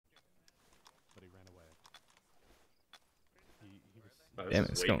Oh, Damn,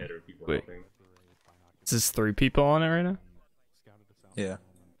 this it's is way going. better people Wait, helping. is this 3 people on it right now? Yeah.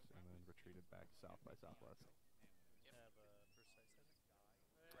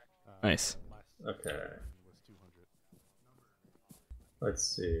 Nice. Okay. Let's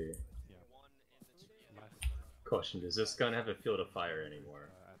see. Question: does this gun have a field of fire anymore?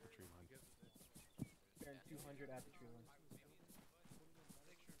 200 at the tree line.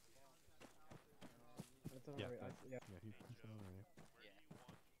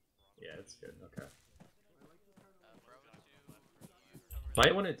 Yeah, it's good. Okay. What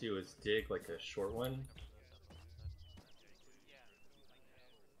I want to do is dig like a short one.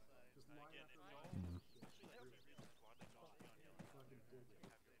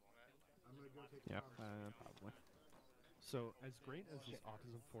 Yeah, probably. So, as great as this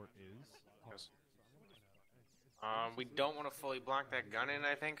autism fort is, we don't want to fully block that gun in,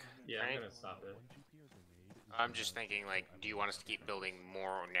 I think. Yeah, right? I'm gonna stop it. I'm just thinking, like, do you want us to keep building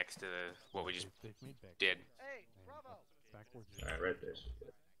more next to what we just did? Hey, Bravo. Alright, right there.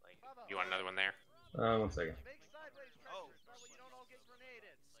 Like, you want another one there? 1 second. Make sideways trenches, that way you don't all get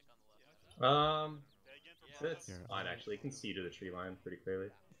grenaded. That's fine actually. You can see to the tree line pretty clearly.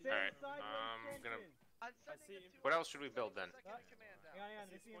 Alright, gonna... What else should we build then?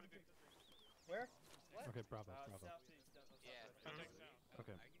 Where? Okay, bravo.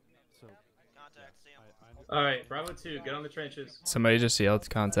 Okay, so... Alright, Bravo 2, get on the trenches. Somebody just yelled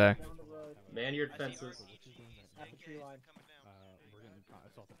contact. Man your defenses. At the tree line. we're getting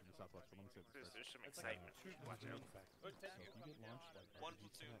assaulted from the southwest, but let me say this There's some excitement. Watch out. So if you get launched like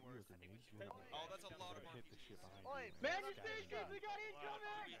RPG tonight, you are grenades, Oh, that's a lot of hit the shit behind Oi, you. man your stations, we got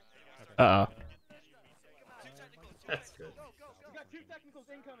incoming! Uh-oh. That's good. Go, go, go. We got 2 technicals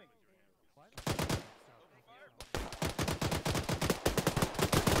incoming.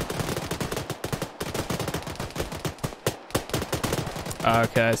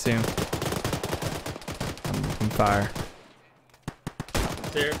 Okay, I see him. I'm fire.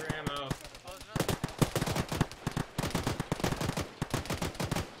 There for ammo.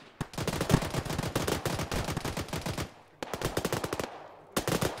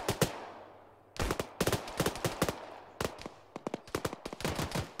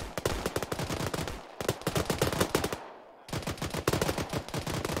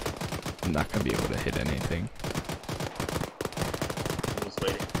 I'm not gonna be able to hit anything. I'm just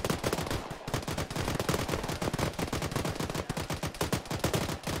waiting.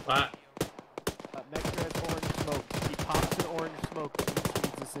 Next has orange smoke. He pops an orange smoke when he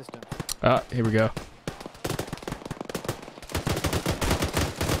needs assistance. Ah, here we go.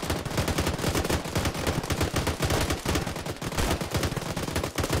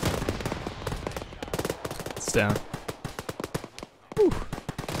 It's down. Whew.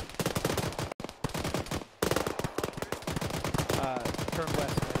 Turn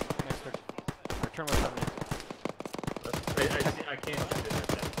west. Next turn. Or turn west on me. I can't shoot it at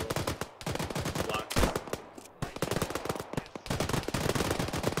that close. Blocked.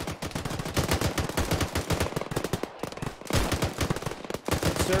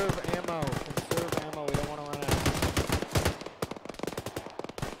 Conserve ammo. Conserve ammo. We don't want to run out.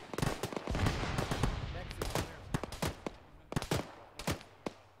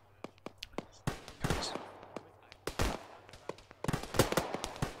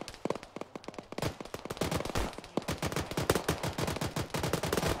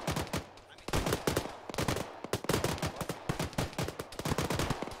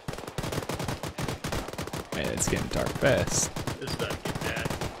 Man, it's getting dark fast. This is about to get bad.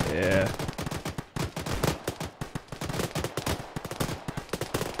 Yeah.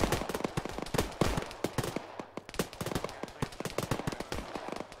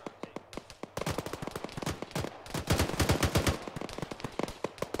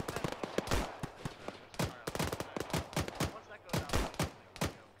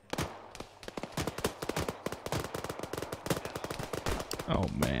 Oh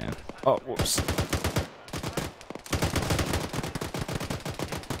man. Oh, whoops.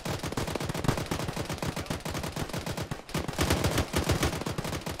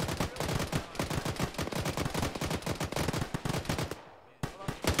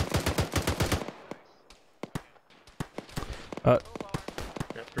 Got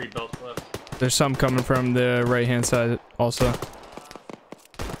 3 belts left. There's some coming from the right-hand side also.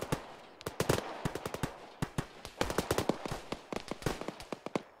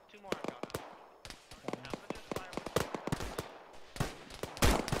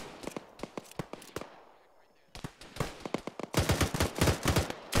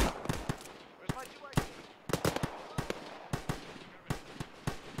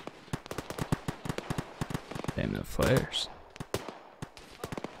 Damn, the flares.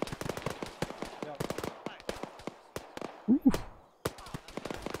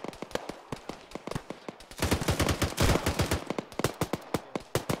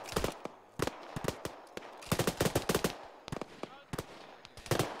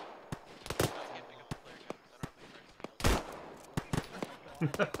 Yeah,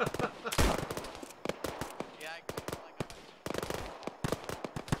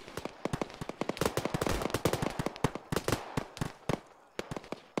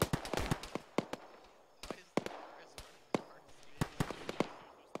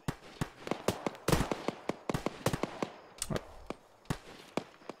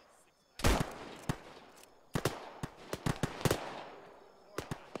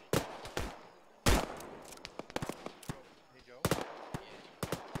 Hey Joe.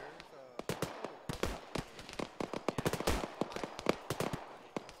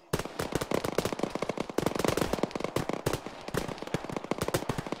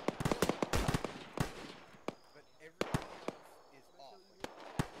 But everything else is off.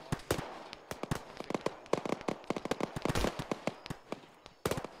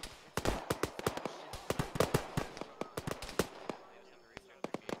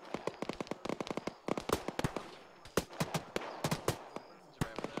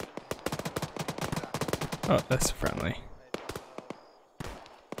 Oh, that's friendly.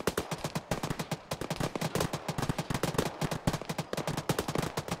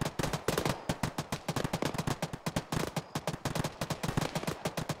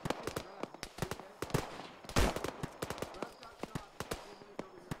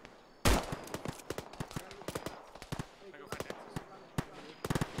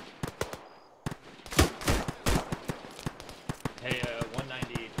 Hey,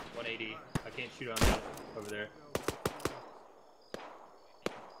 190, 180. I can't shoot on that over there.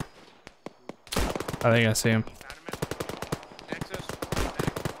 I think I see him. Nexus.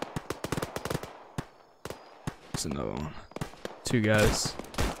 There's another one. Two guys.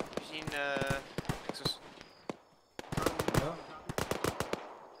 You seen Nexus?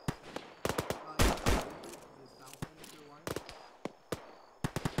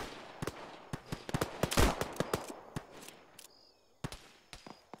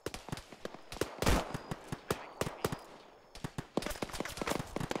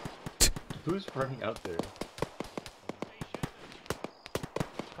 Who's running out there?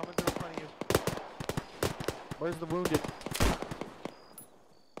 Coming through in front of you. Where's the wounded?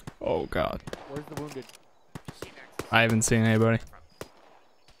 Oh god. Where's the wounded? See Nexus. I haven't seen anybody.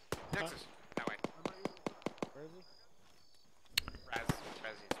 Nexus. That way. Where is he? Raz.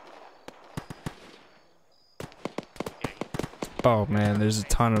 Oh man, there's a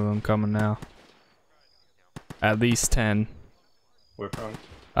ton of them coming now. At least 10. Where from?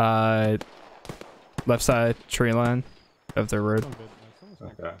 Left side tree line of the road.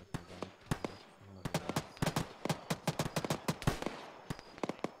 Okay.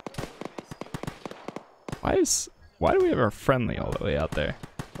 Why do we have our friendly all the way out there?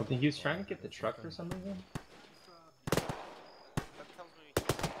 I think he was trying to get the truck or something then?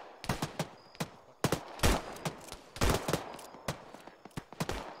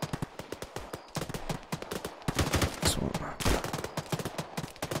 This one.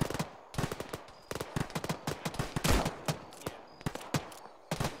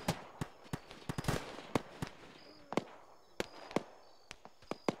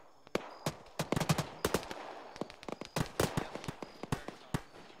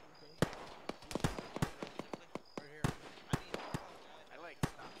 I like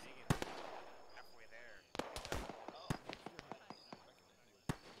stop seeing it halfway there.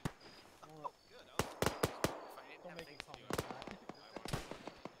 Oh, good. If I didn't have things to do,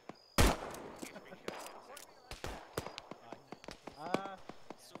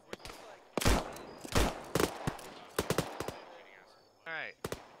 So were you like? All right.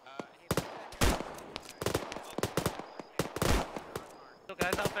 Still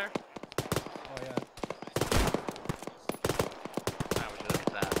guys out there? Oh yeah. Wow, would you look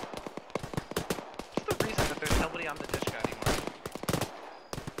at that? What's the reason that there's nobody on the disco anymore?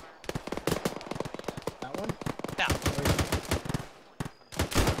 That one? Yeah.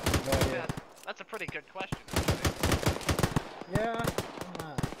 No idea. Yeah, that's a pretty good question. Yeah.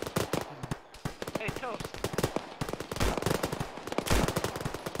 Hey, Toast.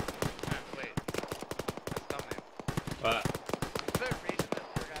 Wait. That's dumb name. What? Is there a reason that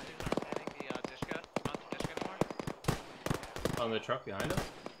we're not heading the Dishka? Not the Dishka anymore? On the truck behind him?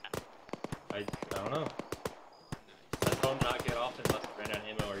 I don't know. I told him not to get off unless he ran out of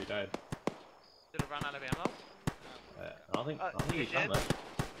ammo or he died. Did it run out of ammo? I don't think you he shot did? much.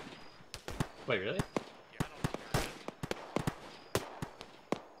 Wait, really? Yeah, I don't know.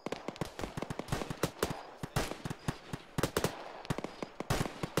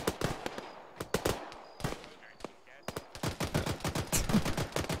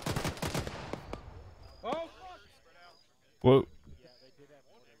 Oh! Whoa.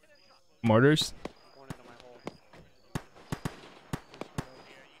 Mortars? Going into my hole.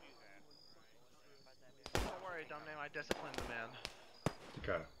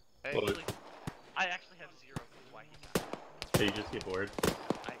 Okay. I actually have zero clue why he's not. So you just get bored?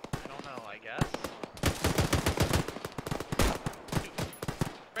 I don't know, I guess.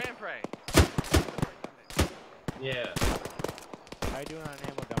 Spray and pray. Yeah. How you doing on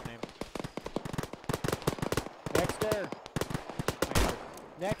ammo, dumb name? Dexter!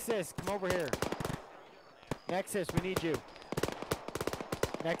 Nexus, come over here. Nexus, we need you.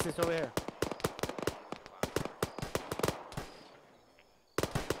 Nexus, over here.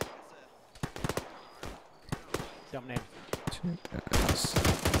 Dumb name.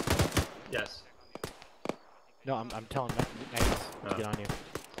 Yes. No, I'm telling Nexus to get on you.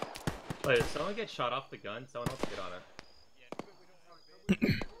 Wait, if someone gets shot off the gun, someone else get on it.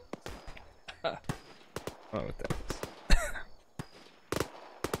 Oh, what that was.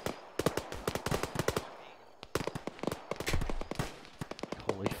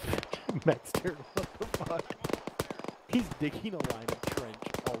 Holy fuck. Nexter, what the fuck? He's digging a line of trench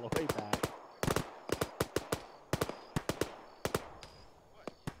all the way back.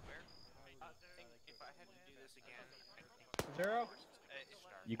 Zero?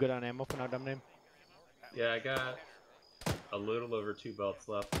 You good on ammo for now, dumb name? Yeah, I got a little over 2 belts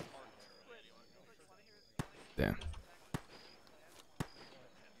left. Damn.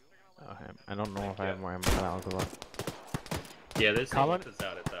 Oh, I don't know if I have more ammo for that. I'll go look. Yeah, this Coming. is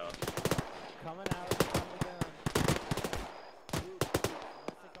out it though. Coming out from the gun.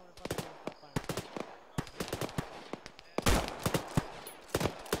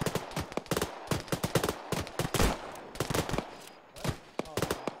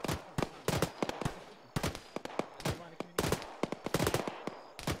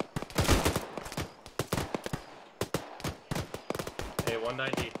 Hey,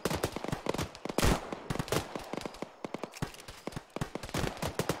 190.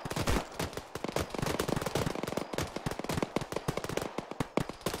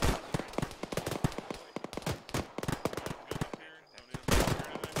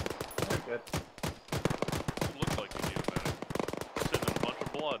 Good. Looks like you do, man. Sitting in a bunch of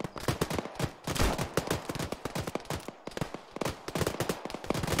blood.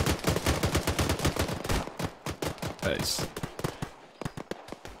 Nice.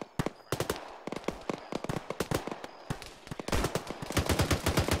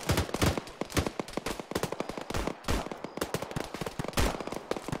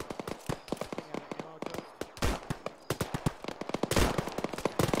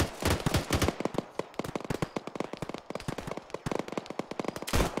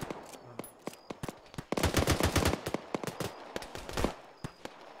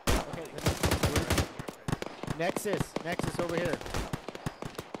 Nexus over here.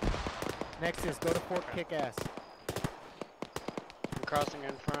 Nexus, go to Fort Kickass. I'm crossing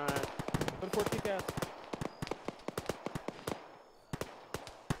in front. Go to Fort Kickass.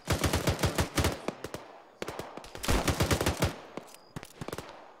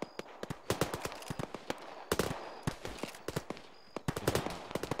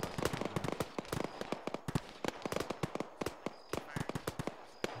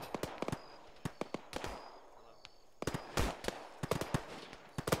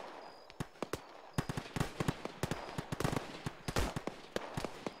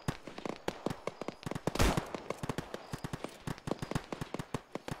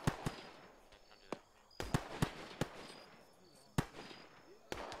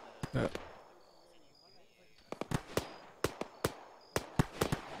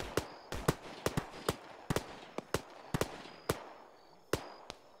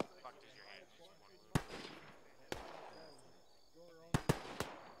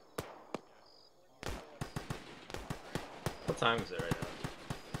 What time is it right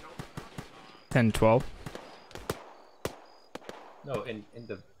now? 10-12 No, in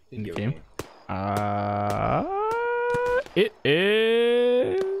the in the video game. It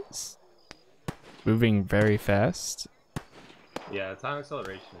is moving very fast. Yeah, time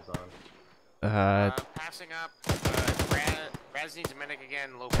acceleration is on. Passing up. Raz needs a medic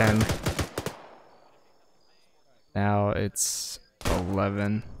again. Low 10. priority. Now it's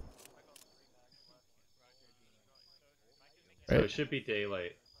 11. So Right. it should be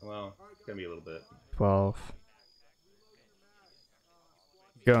daylight. Well, it's gonna be a little bit. 12.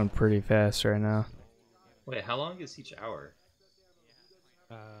 Going pretty fast right now. Wait, how long is each hour?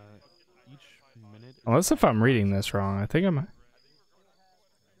 Each minute. is Unless if I'm reading this wrong, I think I'm.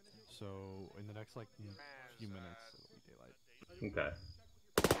 So in the next like few minutes, it'll be daylight. Okay.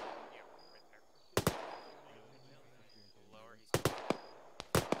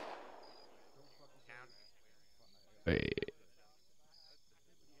 Wait.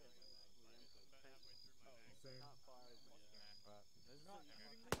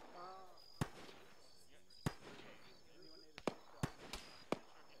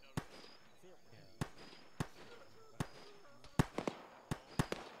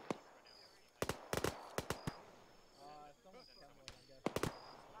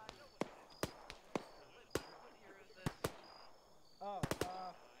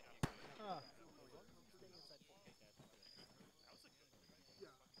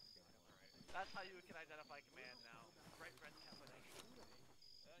 That's how you can identify command now. Right red combination.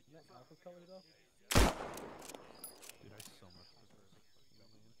 Isn't that alpha color though? Dude, I so much prefer the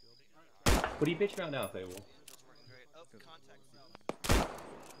Landfield. What are you bitching about now, Fable? Working great. Oh, contact south.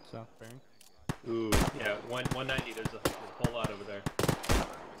 South bearing. Ooh, yeah, 190. There's a whole lot over there.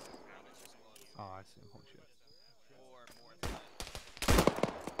 Oh, I see him. Holy shit. Or Morthor.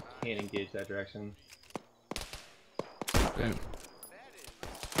 Can't engage that direction. Boom.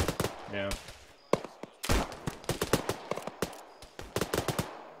 Yeah.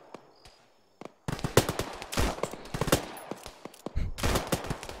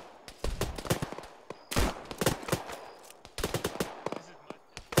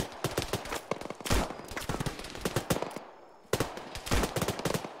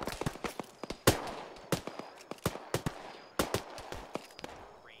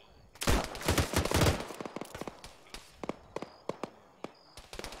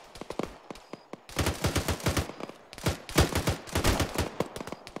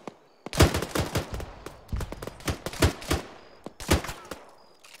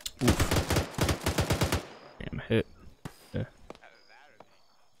 Damn hit. Yeah.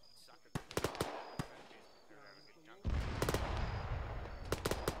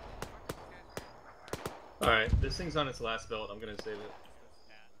 Alright, this thing's on its last belt. I'm gonna save it.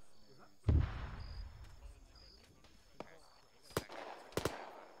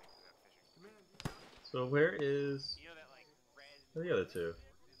 So where is... Where are the other two?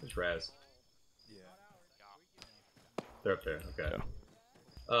 There's Raz. Yeah. They're up there, okay.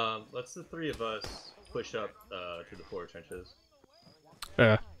 Let's the three of us push up to the forward trenches.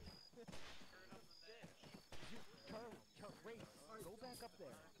 Yeah. Wait, go back up there.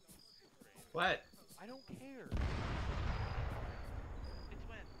 What? I don't care. It's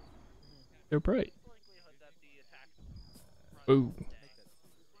when They're bright. likelihood that the attack Ooh.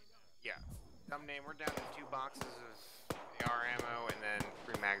 Yeah. Come name, we're down to 2 boxes of AR ammo and then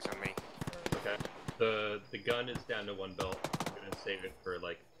 3 mags on me. Okay. The gun is down to 1 belt. I'm gonna save it for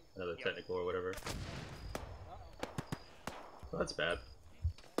like another technical or whatever. Well, that's bad.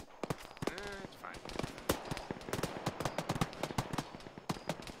 It's fine.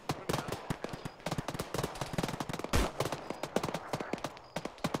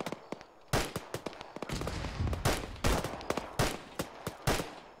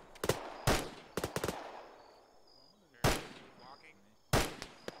 Walking.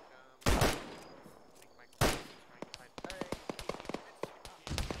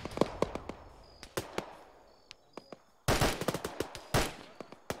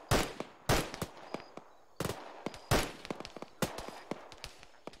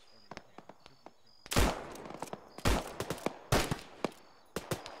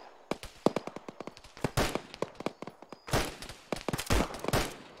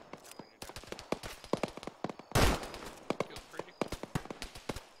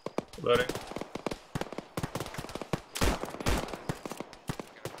 Loading.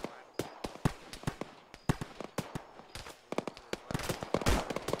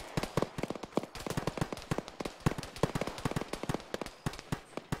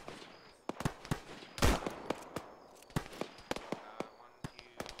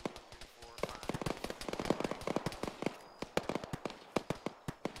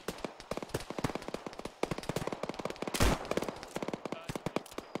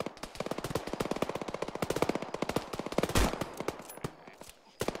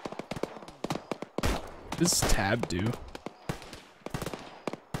 What does tab do?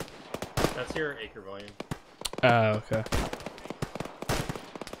 That's your acre volume. Oh, okay.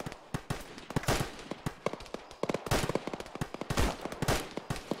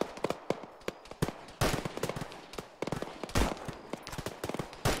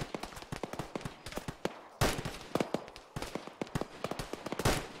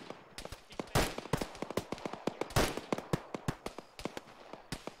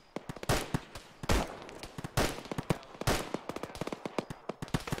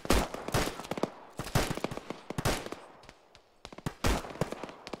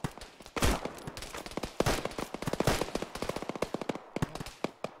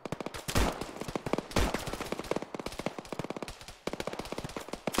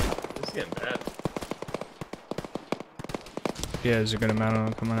 This is getting bad. Yeah, there's a good amount of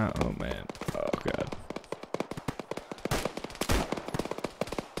them coming out. Oh man. Oh god.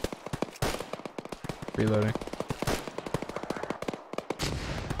 Reloading.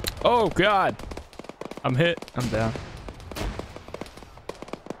 Oh god! I'm hit. I'm down.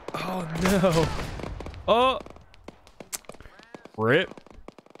 Oh no! Oh! Rip.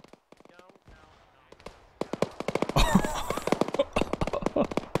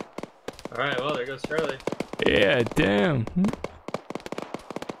 Alright, there goes Charlie. Yeah, damn.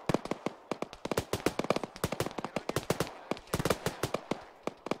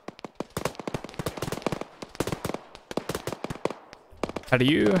 How do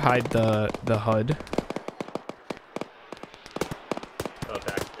you hide the HUD? Oh,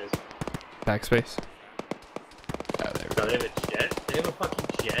 backspace. Backspace. Oh, there we Oh, they have a jet? They have a fucking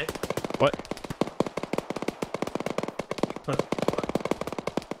jet? What?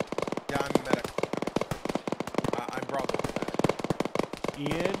 Yeah, I'm a medic. I'm Bravo.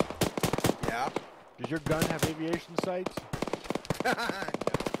 Ian, Yeah? does your gun have aviation sights?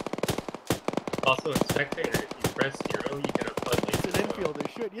 Also, in Spectator, if you press 0, you get a HUD It's laser. an infield. It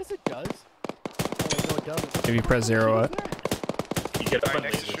should. Yes, it does. Oh, no, it doesn't. If you press 0 up. You get a HUD Alright,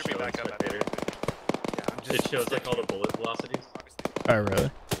 next laser should be show in back up. Spectator. Yeah, I'm just It shows like all the bullet velocities. Oh, really?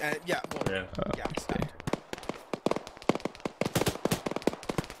 Yeah, well, Yeah. Oh, yeah. I see.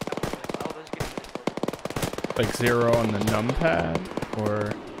 Like 0 on the numpad,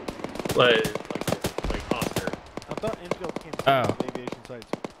 or Like Oscar. I thought infield came Oh. with aviation sights.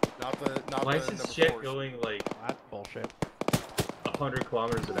 Not Why the is this number jet 4s. going like That's bullshit. 100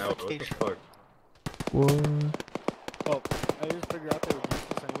 kilometers an hour? What the fuck? what? Oh, I just figured out they were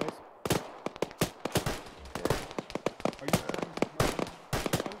useless anyways.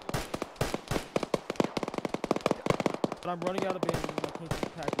 But I'm running out of ammo. I can't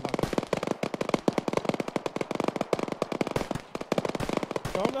keep packing up.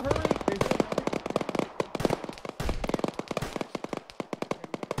 Go in a hurry.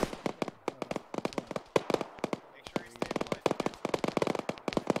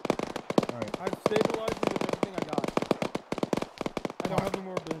 I've stabilized him with everything I got. I don't have any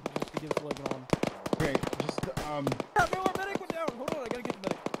more business just to get his leg on. Okay, just Yeah, no, our medic went down. Hold on, I gotta get the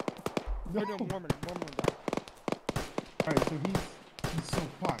medic. no. No, Norman went down. Alright, so he's so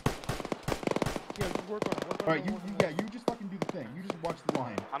fucked. Yeah, work on it. Alright, you just fucking do the thing. You just watch the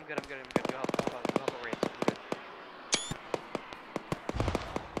line. I'm good. You help Ray. I'm good.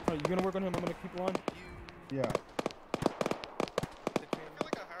 Alright, you gonna work on him? I'm gonna keep line. Yeah. I feel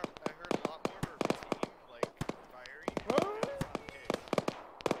like I heard a lot more of our team, like, firing.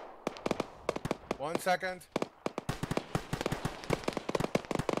 1 second.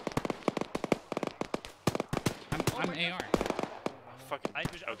 I'm AR. Fucking. I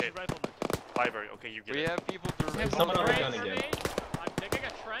push Okay. rifleman. Library. Okay, you get We it. have people through. Someone on the gun Alright, again. I'm digging a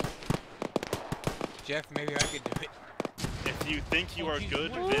trench. Jeff, maybe I could do it. If you think you are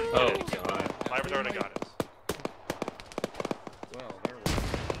good, then Oh, get it. God. Library already got it.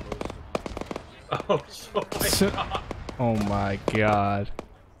 Oh, my God. Oh my god.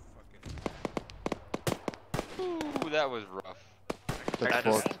 Ooh, that was rough. That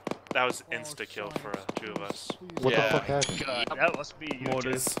was insta kill for two of us. What the fuck happened? That must be you.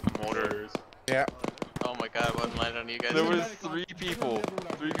 Mortars. Yeah. Oh my god, I wasn't landing on you guys. There There was was 3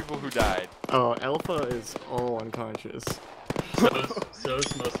 people who died. Oh, Alpha is all unconscious.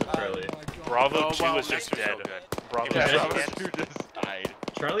 So's most of Charlie. Bravo 2 is just dead. Bravo 2 Yeah. just died.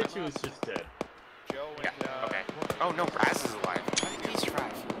 Charlie 2 is just dead. Joe went, okay. Oh no, Braz is alive. How did he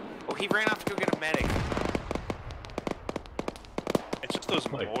survive? Oh, he ran off to go get a medic. It's just those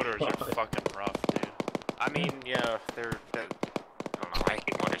My mortars are God. fucking rough, dude. I mean, yeah, I don't know, I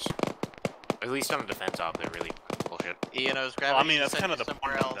hate mortars. At least on the defense op, they're really bullshit. Ian, I was Well, I mean, that's kind of the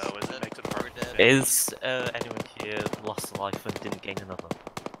point, though, is it makes it hard to fit. Is anyone here lost a life and didn't gain another?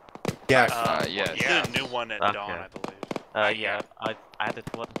 Yes. Yes. You did a new one at Okay. dawn, I believe. Yeah, I added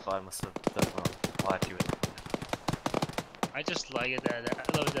one, but I must have done wrong. I'll add you in. I just like it that I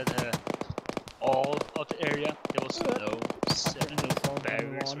love that all of the area there was no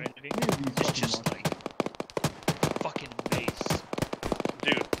barriers or anything. It's just like fucking maze.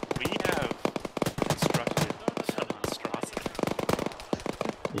 Dude, we have constructed some monstrosity.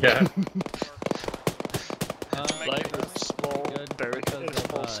 Yeah. Like a small barricade,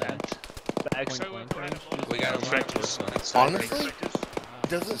 small sand bags. We got him trenches. Honestly,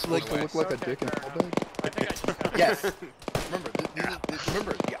 does this look like a dick and ball bag? Yes. Remember,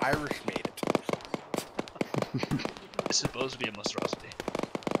 the Irish made it. It's supposed to be a monstrosity.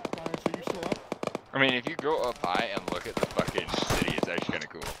 I mean, if you go up high and look at the fucking city, it's actually kind of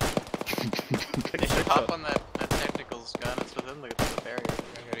cool. You should hop on that tacticals gun. It's within the barrier.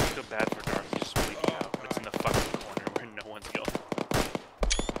 I feel bad for Dark, he's just bleeding out. It's in the fucking corner where no one's going.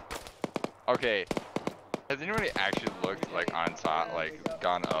 Okay, has anybody actually looked like on top, like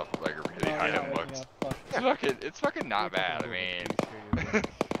gone up like really high and looked? It's fucking not bad. I mean,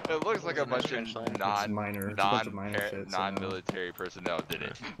 it looks like a bunch of non-military personnel did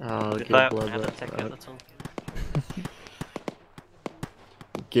it. Oh, Did I add a ticket at all?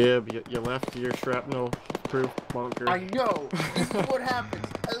 Gib, you left your shrapnel-proof bunker. I know! This is what happens!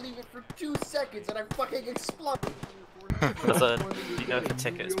 I leave it for 2 seconds and I fucking explode! Do you know if the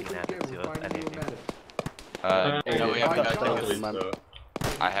ticket's been added to any of you? No, we haven't got Probably so.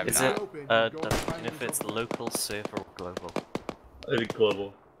 I have Is not. it, do you know if it's local, server, or global? I think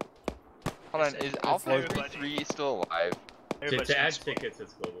global. Hold on, is Alpha 3 still alive? To add tickets,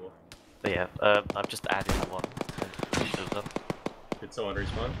 it's global. But yeah, I've just added one. And it shows up. Did someone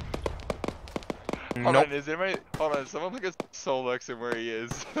respawn? Hold on, is anybody? Hold on, someone look at Solux and where he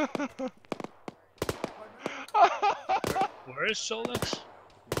is. Where is Solux?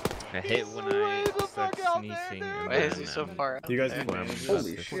 I hate when I start sneezing. Why is he so far out? You guys there?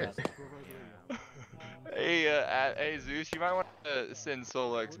 Holy shit. Hey Zeus, you might want to send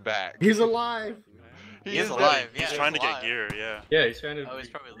Solux back. He's alive! He is alive, yeah. He's trying to get gear, yeah. Yeah, he's trying to. Oh, he's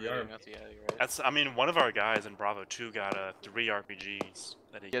probably leaving. That's yeah, you're right. That's, I mean, one of our guys in Bravo 2 got 3 RPGs.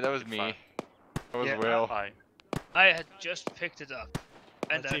 Yeah, that was me. That was Will. I had just picked it up.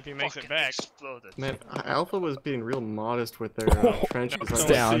 And Let's see if he makes it back. Exploded. Man, Alpha was being real modest with their trenches. It's I'm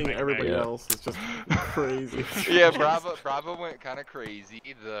down. seeing everybody else is just crazy. Yeah, Bravo went kind of crazy.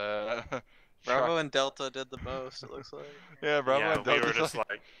 Bravo and Delta did the most, it looks like. Yeah, Bravo and Delta we were just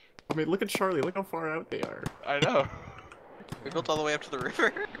like... I mean, look at Charlie. Look how far out they are. I know. We built all the way up to the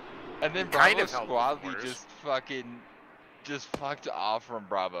river. And then Bravo Squadly just fucked off from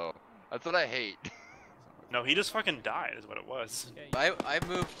Bravo. That's what I hate. No, he just fucking died, is what it was. I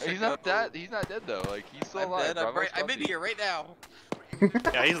moved. He's not dead. He's not dead though. Like he's still alive. I'm in here right now.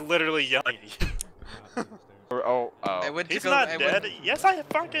 Yeah, he's literally yelling at you. I went to He's go, not dead. Yes, I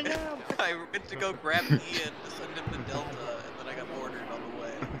fucking am. I went to go grab Ian to send him to Delta, and then I got ordered on the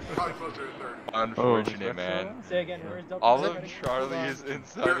way. Unfortunate, man. Say again, where is Delta? All of Charlie is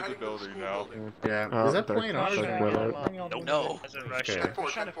inside of the building now. Yeah. Is that plane on? No. Okay. I'm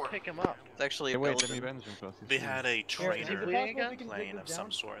trying to pick him up. It's actually a building. They had a trainer plane of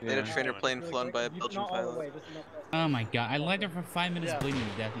some sort. They had a trainer plane flown by a Belgian pilot. Oh my god, I laid there for 5 minutes bleeding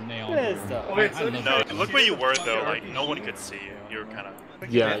to death and they all No, look where you were though, like no one could see you. You were kind of...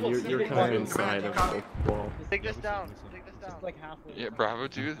 Yeah, you're kind of inside of the wall. Take this down. Take this down. Like halfway. Yeah, Bravo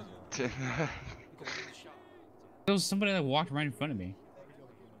 2. There was somebody that walked right in front of me.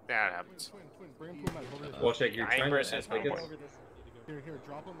 Yeah, it happens. Well, check your timer.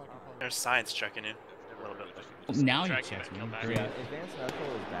 There's science checking in. A little bit. Now you check me. Great. Yeah, advanced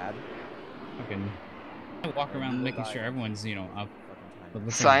medical is bad. Fucking... I walk around making sure everyone's, you know, up. But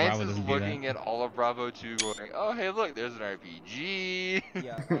looks Science like is looking at all of Bravo 2 going, oh hey look, there's an RPG.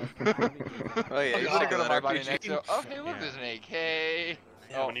 Yeah. Oh yeah, you wanna go to RPG next to, oh hey look, there's an AK.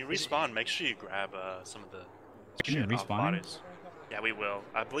 Yeah, when you respawn, make sure you grab some of the Can you shit off respawn? bodies. Yeah, we will.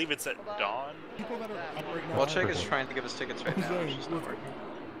 I believe it's at dawn. Walcheck is trying to give us tickets right now. It's just not working.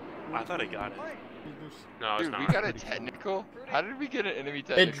 I thought I got it. No, it's not. We got a technical? How did we get an enemy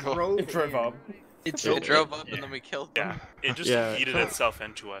technical? It drove up. It drove up and then we killed them. Yeah, it just yeeted itself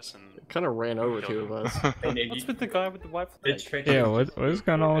into us and... Kind of ran over 2 of us. What's with the guy with the white flag? Yeah, what is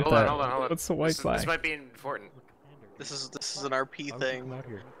going on with that? Hold on. What's the white flag? This might be important. This is an RP thing.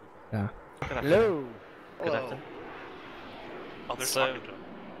 Yeah. Hello. Hello. Oh, they're So, talking to him.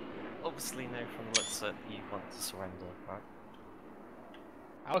 obviously now from the looks that you want to surrender, right?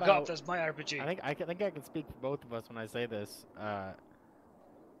 Look up, that's my RPG. I think I can speak for both of us when I say this.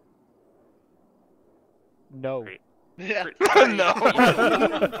 No. Yeah. No.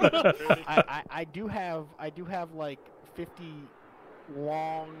 I do have like 50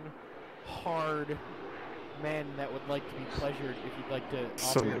 long, hard men that would like to be pleasured if you'd like to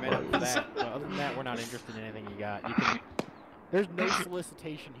offer your men up for that. But other than that, we're not interested in anything you got. You can, there's no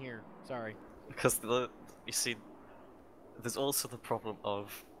solicitation here. Sorry. Because you see, there's also the problem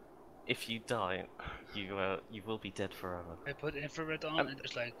of if you die, you will be dead forever. I put infrared on and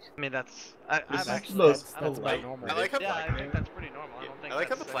there's like... I mean, that's That's about normal. I like how I think that's pretty normal. I don't think I like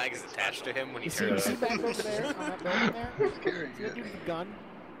how the flag is attached to him when he You turns. see back over there on that building there? See that dude with the gun?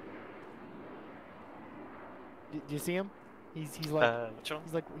 Do you see him? He's like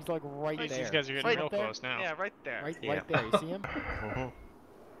he's like right there. These guys are getting real close now. Yeah, right there. Right there. You see him?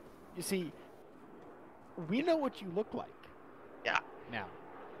 You see, we know what you look like. Yeah. Now.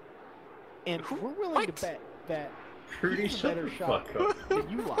 And we're willing to bet that Pretty he's a better shot than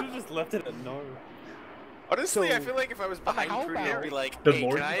you are. just left it at no. Honestly, So, I feel like if I was behind how Prudy, I'd be about- like, The hey,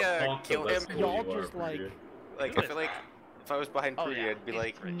 more can you I talk, the kill less him? cool Y'all you are, just like Peter. Like, I feel like if I was behind Prudy, I'd be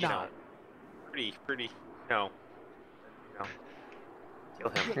like, you know, not. Prudy, no. Kill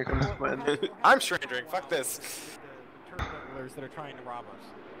him. Here comes Gwen. I'm surrendering, fuck this. The turn burglars that are trying to rob us.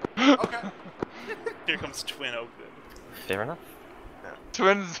 Here comes Twin Oakwood. Fair enough.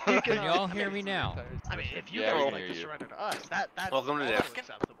 Twins. Can y'all hear me now? I mean, if you Yeah, guys we like hear to you. surrender to us, that's Welcome to death.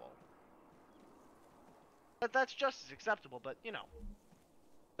 acceptable. But that's just as acceptable, but you know,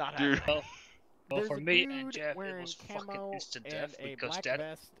 not Dude. happening. Well, There's for a me dude and Jeff, it wearing was fucking camo instant and death a because black that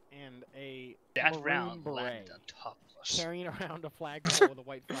vest and a that maroon round beret, landed on top of us. carrying around a flagpole with a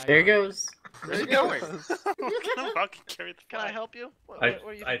white flag. There on he it. goes. Where's he going? Fucking carry the Can I flag. help you? What I do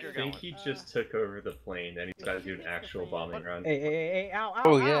you I think you're think going? he just took over the plane and he's got to do an actual bombing run. Hey, ow, ow,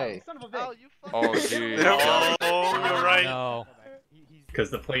 Oh, ow, yay. you son of a bitch. Oh, you fucking Oh, dude. Oh, you're right. No. Because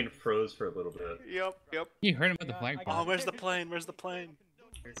the plane froze for a little bit. Yep. You heard about the flag Oh, bomb. where's the plane? Where's the plane?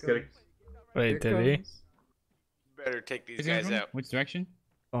 It's gotta... Wait, did he? Better take these Is it guys going? out. Which direction?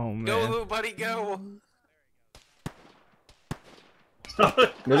 Oh man. Go, buddy, go! No,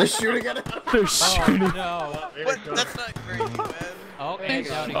 they're shooting at it. They're shooting. Oh, no. What? That's not great, man. Okay,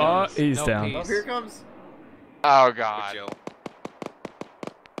 down he Oh, goes. he's No down. peace. Oh, here it comes. Oh god. Chill.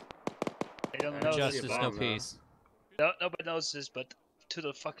 They don't know Justice, this. no peace. No, nobody knows this, but to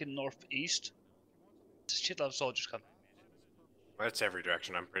the fucking northeast, there's a shitload of soldiers coming. That's every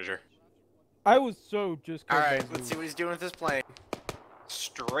direction, I'm pretty sure. I was so just. Alright, let's see what he's doing with this plane.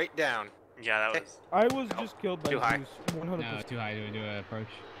 Straight down. Yeah, that was. I was just killed by Too high. Zeus, 100%. No, it's too high to do an approach.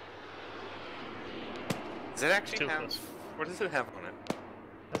 Does it actually Too have... close. What does it have on it?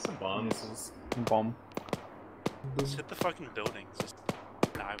 That's some bombs. Bomb. Just hit the fucking buildings. Just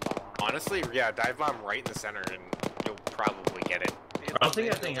dive bomb. Honestly, yeah, dive bomb right in the center and you'll probably get it. I don't think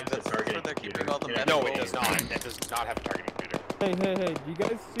that thing has a targeting They're keeping computer. all the Yeah. No, it does not. That does not have a targeting computer. Hey, do you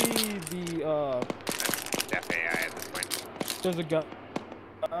guys see the, That's Def AI at this point. there's a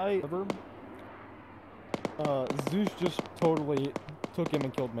guy, Zeus just totally took him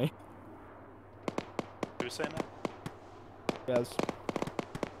and killed me. Who's saying that? Yes.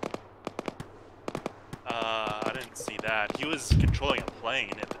 I didn't see that. He was controlling a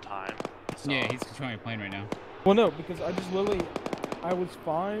plane at the time. So. Yeah, he's controlling a plane right now. Well, no, because I just literally, I was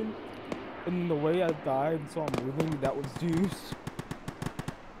fine, and the way I died and saw him moving, that was Zeus.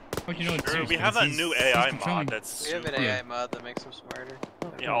 But you know it's Sure, Zeus, we have because that new he's AI controlling- mod that's We have an super- AI mod that makes him smarter.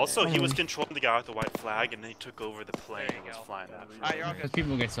 Yeah, also he was controlling the guy with the white flag and then he took over the plane and was flying that. Because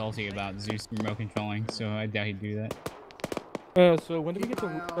people get salty about Zeus remote controlling, so I doubt he'd do that. So when do we get to,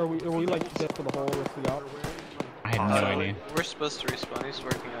 are we like set for the whole rest of the out? I have no idea. We're supposed to respawn. He's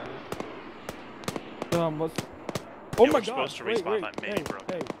working on it. Let's. Yeah, Oh we're my supposed god! to respawn Wait, by May, hey, bro.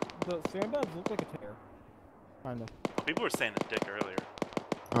 hey, the sandbags look like a tear. Kinda. People were saying a dick earlier.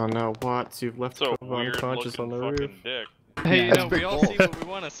 Oh no, Watts, you've left So Kova unconscious on the roof. dick. Hey, you know, we all see what we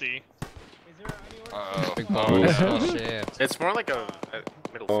want to see. Uh-oh. Big balls. Oh, shit. It's more like a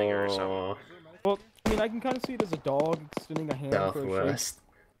middle finger or something. Oh, Well, I mean, I can kind of see it as a dog extending a hand for a shake. Southwest.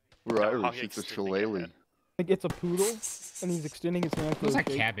 Oh, Irish, it's a shillelagh. Like it's a poodle, and he's extending his hand for Looks a like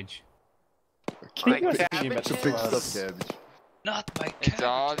shake. cabbage. Like It's a cabbages? big stuffed cabbage. Not my It's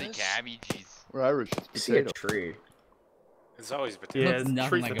all the cabbages. cabbages. We're Irish, it's You see a potato. tree. It's always It potato. looks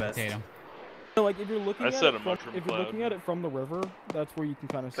nothing like a potato. So, like if you're looking I at said it a from, mushroom if you're cloud. looking at it from the river, that's where you can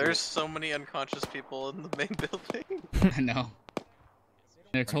kind of see. There's it. so many unconscious people in the main building. I know.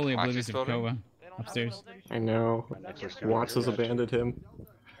 They're totally oblivious of building? Kova upstairs. I know. Watts has abandoned him.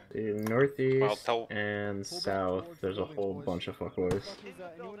 Northeast Well, tell- and south, there's a whole bunch of fuckboys.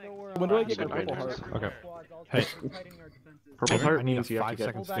 When do I get my purple heart? Okay. Hey, Purple I heart need a means you have to 5 get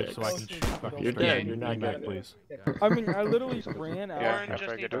seconds fix so I can fixed. fucking You're straight dead, in. you're not Back, dead. please. I mean, I literally ran out, Yeah,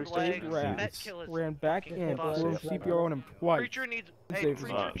 after I get those ran back in, threw CPR on him twice. Creature needs. and Hey, saved him.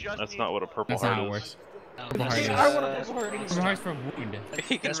 creature just That's needs. not what a purple That's not heart how it is. works. No, Purple heart that's- is. I want a purple heart anyway. Purple heart's for wound.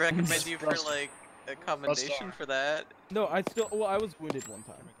 He can That's recommend you for Rust. like a commendation for that. No, I was wounded one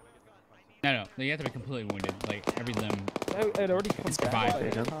time. No, you have to be completely wounded. Like every limb. I'd already come It's back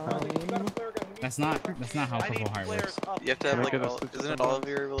survived. by the time. That's not how purple heart works. You have to have like Okay, all, isn't it all of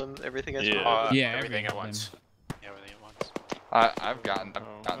your limbs, everything has Yeah. Yeah, everything at limb. once. Yeah, everything at once. I've gotten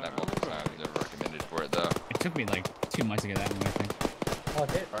that multiple times. Never recommended for it though. It took me like 2 months to get that one, I think.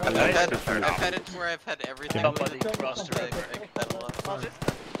 I've had it to where I've had everything Somebody with it, crossed the like, river. like pedal up.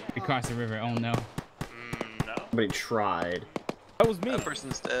 We crossed the river. Oh no. No. Somebody tried. That was me. That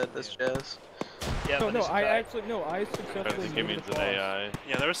person's dead, that's Jazz. Yeah, No, but no, it's a I guy. actually, no, I I successfully think it moved means an across. AI.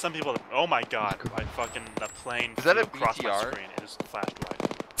 Yeah, there were some people that, oh my god, I fucking, the plane Is that flew a across my BTR? screen, it just flashed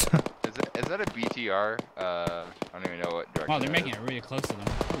white. Is that a BTR? I don't even know what direction. Wow, they're that making is. it really close to them.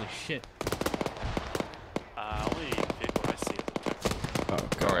 Holy shit. Only vehicle I see is a Texas. Oh,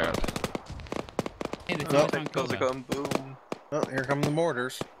 Oh yeah. Hey, the No, team's on those are Kova. going boom. Oh, here come the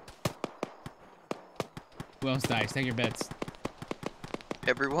mortars. Who else dies? Take your bets.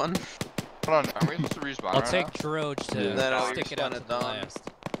 Everyone. Hold on, are we supposed to respawn? I'll right take now? Droge to stick it out to the last.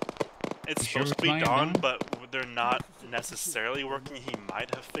 It's You sure supposed to we're be flying dawn, down? but they're not necessarily working. He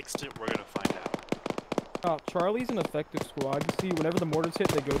might have fixed it. We're gonna find out. Charlie's an effective squad. You see, whenever the mortars hit,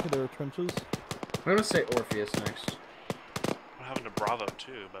 they go to their trenches. I'm gonna say Orpheus next. We're having a Bravo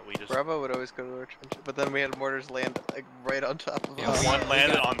too, but we just Bravo would always go to our trench, but then we had mortars land like right on top of us. one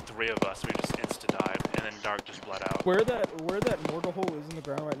landed on 3 of us. We just insta died, and then Dark just bled out. Where that mortar hole is in the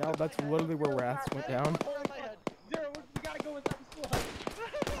ground right now, that's literally where Wraths went down.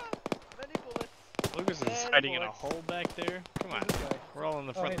 Lucas is hiding in a hole back there. Come on, we're all on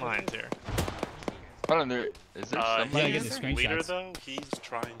the front lines here. Hold on, is there somebody? He's the leader though. He's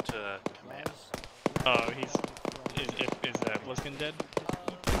trying to command. Oh, is Bliskin dead?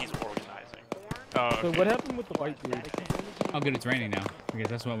 He's organizing. Oh, okay. So what happened with the white dude? Oh, good, it's raining now. Because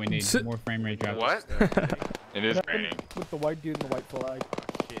that's what we need. More frame rate drops. What? It is What happened raining. with the white dude and the white flag?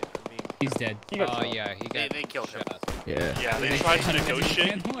 He's dead. Oh yeah, he got They killed him. Yeah. Yeah, they tried to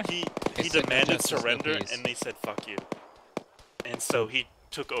negotiate. He It's like demanded justice, no surrender, peace. and they said "fuck you." And so he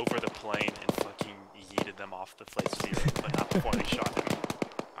took over the plane and fucking yeeted them off the place 0, but not before they shot him.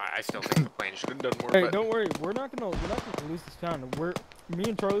 I still think the plane should have done more. Hey, but don't worry, we're not gonna lose this town. Me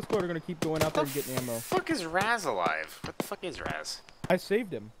and Charlie Squad are gonna keep going out there and getting ammo. fuck is Raz alive? What the fuck is Raz? I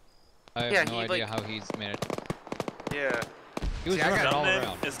saved him. I have Yeah, no he, idea like- how he's managed. Yeah. He was See, I running got all Dumb name,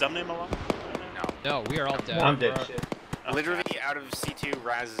 around. is Dumb name alive? No, we are all dead. I'm dead shit. Literally out of C2,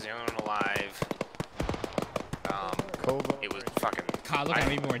 Raz is the only one alive. It was fucking. God, look how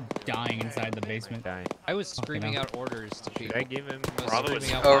many people are dying inside the basement. I was screaming out orders to people. I give him? I was Bravo screaming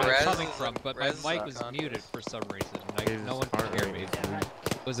is- out Oh, where I was Raz coming is- from, but my Raz is mic was not muted for some reason. His No one could heart hear rate me. is weak.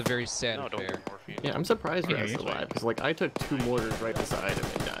 It was a very sad No, don't affair. do morphine. Yeah, I'm surprised Yeah, Raz is you're alive, because like I took 2 mortars right beside him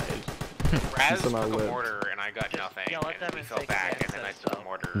and died. Raz took Somehow a lived. mortar and I got nothing. yeah, let And them we and fell take back the and then I answers, took a so.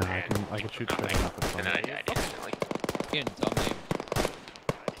 mortar No, and I can shoot nothing. straight off the And then I died instantly. Ian, dumb name.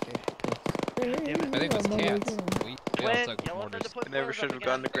 I think it was cats. We all took mortars. I never should have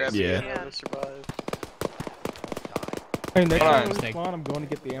gone to grab Yeah. the ammo to survive. Hey, next Hold time on. we spawn, I'm going to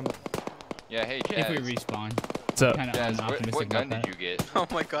get the ammo. Yeah, hey, If we Jazz. respawn. What's up? Kind of Jazz, optimistic what gun about did that. you get? Oh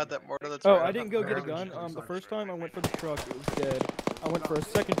my god, that mortar that's Oh, right I on didn't top go of get a the gun. The first time I went for the truck, it was dead. I went for a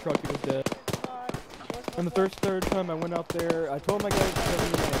second truck, it was dead. And the third time I went out there, I told my guys to tell me,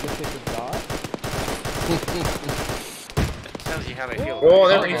 and I guess they forgot. Tells you how they feel. Oh,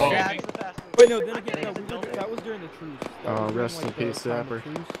 there we he's go. strapping. Wait, no, then again, no, that was during the truce. That Oh, was during, rest in like, the peace, time of Zapper.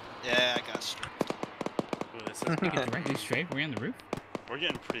 truce. Yeah, I got stripped. Ooh, this is We get directly straight. We're on the roof. We're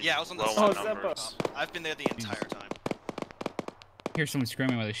getting pretty Yeah, I was on the low side on of the numbers. I've been there the entire time. Hear someone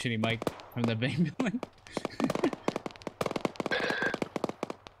screaming with a shitty mic from the main building.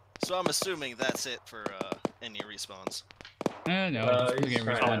 So I'm assuming that's it for any respawns. No, just he's getting trying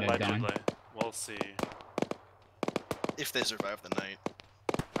to- responded done. Allegedly. We'll see. If they survive the night.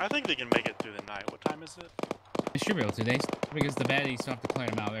 I think they can make it through the night. What time is it? They should be able to. Because the baddies still have to clear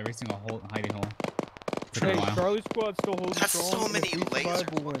them out every single hiding hole. Took a Hey, while. Charlie Squad still holding That's strong. so and many if we survive,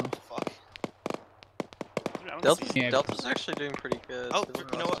 lasers. we'll What win. the fuck? Dude, I don't Delta's, see- Yeah. Delta's actually doing pretty good. Oh, for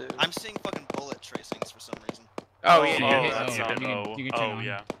you know what? too. I'm seeing fucking bullet tracings for some reason. Oh, yeah, Oh, yeah. that's yeah, on you can- O. you can turn Oh, on.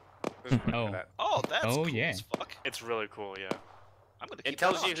 yeah. Oh. Oh, that's Oh, cool yeah. as fuck. It's really cool, yeah. I'm gonna keep It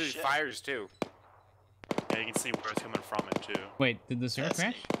tells that you on. who Shit. fires too. Yeah, you can see where it's coming from it too. Wait, did the server That's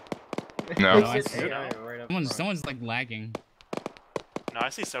crash? No. No, I It's see. AI right up Someone's like lagging. No, I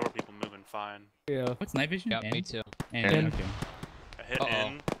see several people moving fine. Yeah. What's night vision? Yeah, N? me too. N, N. okay. I hit Uh-oh.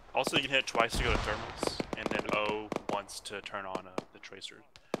 N. Also, you can hit twice to go to thermals, and then O once to turn on the tracers.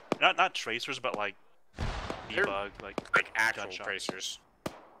 Not tracers, but like They're debug, like actual gunshots. tracers.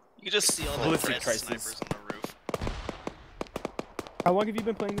 You can just see all the Ballistic red traces. snipers on the roof. How long have you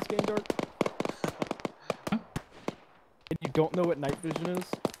been playing this game, Dark? And you don't know what night vision is?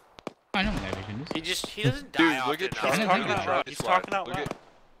 I know what night vision is. He doesn't Dude, die look often at enough. Charlie. talking Look at out Charlie loud. He's Squad. talking out Look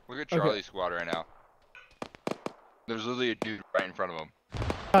loud. at Charlie Squad right now. There's literally a dude right in front of him.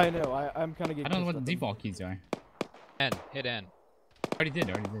 I know, I'm kind of getting I don't know what the pissed default keys are. N. Hit N. Already did.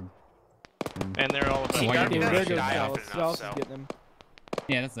 And they're all about Why Yeah, you there rushing? goes die Dallas. often enough, Dallas so. is getting him.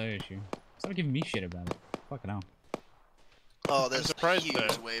 Yeah, that's the other issue. Stop giving me shit about it. Fucking hell. Oh, there's a surprised huge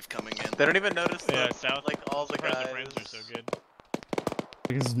that- wave coming in. They don't even notice Yeah, that, south. like all the Surprised guys. the frames are so good.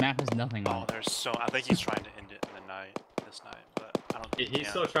 Because this map has nothing on Oh, it. there's so. I think he's trying to end it in the night, this night, but I don't think he He's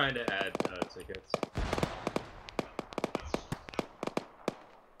can. still trying to add tickets.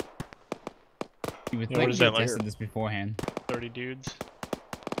 You would Yeah, think what is we that, like- tested this beforehand. 30 dudes.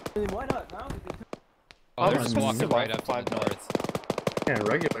 Why not now? Oh, there's a there's squawk some right up to five the north. Yeah, in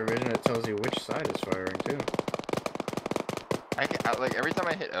regular vision it tells you which side is firing too. like every time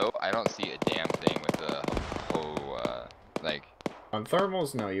I hit O, I don't see a damn thing with the whole like. On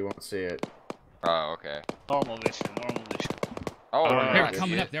thermals, no, you won't see it. Oh, okay. Normal vision, normal vision. Oh, they're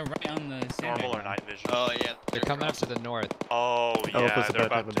coming up. They're right on the sandbag. Normal or night vision? Oh yeah, they're coming up to the north. Oh yeah, Alpha's they're about to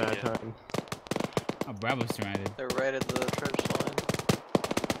about have a to bad get. time. Oh, Bravo's surrounded. They're right at the trench line.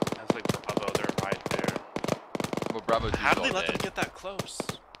 That's like Bravo, they're right there. Well, Bravo 2's How did they all let them dead. get that close?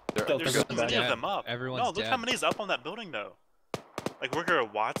 They're- There's so many dead. of them up. Everyone's no, look dead. how many's up on that building though. Like Worker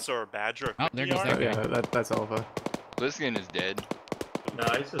Watts or Badger or Oh, there goes Cookie that are. guy. Yeah, that's Alpha. Bliskin is dead. No,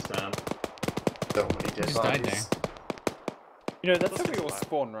 he's just down. So many dead Just died there. bodies. You know, that's how we all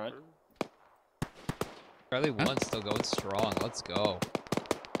spawn, right? Charlie 1's still going strong. Let's go.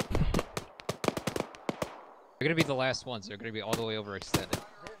 They're gonna be the last ones. They're gonna be all the way overextended.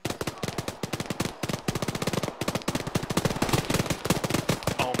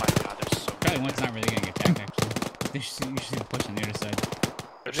 Oh my god, they're so Charlie 1's not really getting attacked actually. They should usually push on the other side.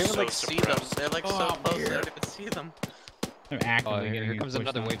 They're They don't so like see them. suppressed. They're like so close. They don't even see them. They're Oh, actively here getting comes pushed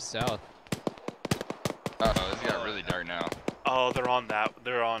another on. wave south. Uh-oh, this got really dark now. Oh, they're on that.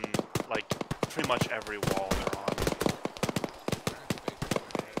 They're on like pretty much every wall they're on.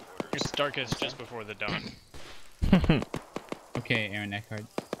 It's darkest just before the dawn. Okay, Aaron Eckhart.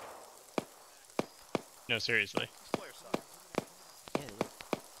 No, seriously.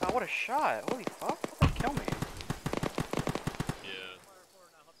 Oh, what a shot! Holy fuck! That kill me.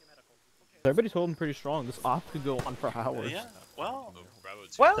 Everybody's holding pretty strong. This op could go on for hours. Yeah. Well.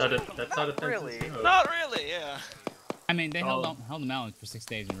 Well, That's not a really. defensive Not really. Yeah. I mean, they held them out for 6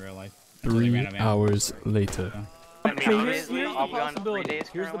 days in real life. 3 hours later. I mean, here's the I've gone 3 possibilities. days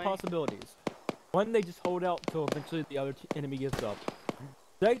Here's the currently. possibilities. One, they just hold out till eventually the other enemy gives up.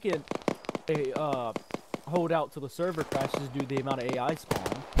 Second, they hold out till the server crashes due to the amount of AI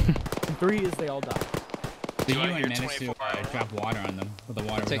spawn. And 3 is they all die. The UN managed to drop water on them, but the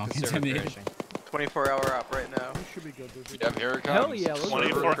water was all contaminated. 24-hour op right now. You should be good, dude. Yep, here it comes. Hell yeah, let's do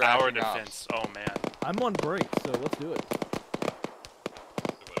it. 24-hour defense. Oh man. I'm on break, so let's do it.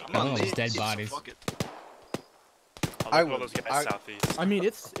 All those dead bodies. I'll look at all those guys southeast. I mean,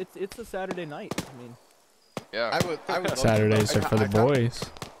 it's a Saturday night. I mean, Yeah. I would Saturdays are for the boys.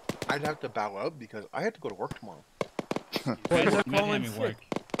 I'd have to bow out because I have to go to work tomorrow.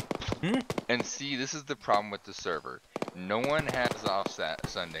 And see, this is the problem with the server. No one has off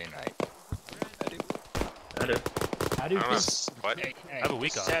Sunday night. I do. I do. What? Hey, I have a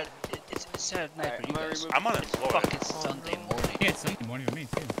week off. It's Saturday night for you guys. I'm unemployed. Fucking Sunday morning. Yeah, it's Sunday morning for me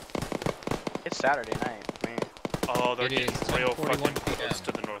too. It's Saturday night, man. Oh, they're It getting is real 10:41 fucking PM. close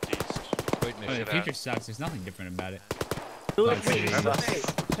to the northeast. Wait a But minute. the future sucks. There's nothing different about it. Look, Vice City. hey,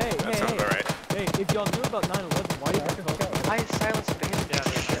 That sounds alright. hey, if y'all knew about 9/11, why did you talk? Why is silence banned?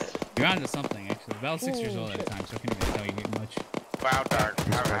 You're onto something actually. Val was 6 years old at the time, so I couldn't even tell you much. Wow, Dark.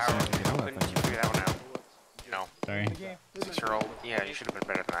 How couldn't you figure that one out? No. Sorry. 6-year-old? Yeah, you should have been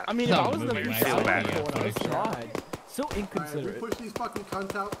better than that. I mean, if No, I was movie the when I I saw would that, have yeah, gone footage. outside. So Alright, we inconsiderate. push these fucking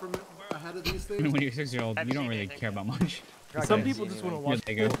cunts out from ahead of these I mean, things. when you're 6 years old, you don't really care about much. Some people just want to watch.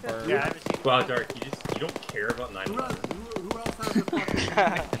 Here they go. Wow, Dark, you don't care about 9/11. Who else has a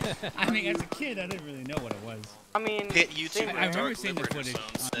fucking... I mean, as a kid, I didn't really know what it was. I mean, Hit YouTube I and remember Dark seeing the Liberator footage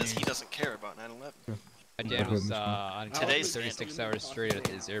Zone on says he the- doesn't care about 9/11. My dad was on Today's 36 hours straight at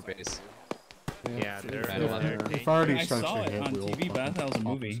his airbase. Yeah, they're. If already I starts saw to it hit, on we'll TV, but I thought it was a fucking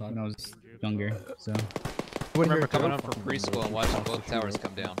movie pop when I was younger. So I remember coming home from preschool and watching both towers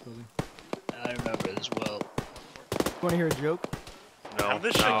come down. I remember it as well. Want to hear a joke? No. How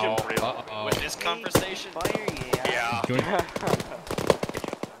this shit get real? Uh-oh. With this conversation? Yeah.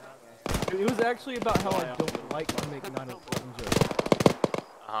 It was actually about how I don't like to make 9/11 jokes.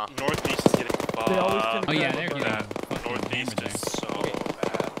 Northeast is getting They always fucked. tend to Oh yeah, grab they're a getting bad. fucking Northeast hammered is so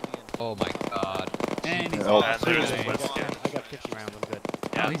bad. Oh my god. And he's Oh, all there's clear. Bliskin. I got 50 rounds. I'm good.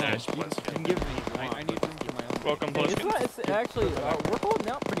 Yeah, he's there's dead. You Bliskin. can give me. I need room for my own. Welcome, Hey, it's Bliskin. not. It's actually we're holding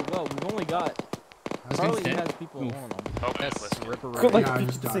out pretty well. We've only got. Charlie dead? has people Oof. on them. Oh, That's Bliskin. ripper Yeah, ready. I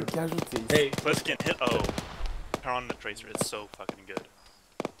just died. casualties. Hey, Bliskin, hit O. Turn on the tracer. It's so fucking good.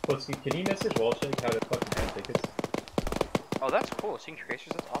 Bliskin, can you message Walshik how to fucking have tickets? Oh, that's cool. Seeing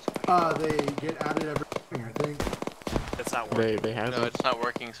tracers, that's awesome. They get added every morning, I think. It's not working. They have No, it's not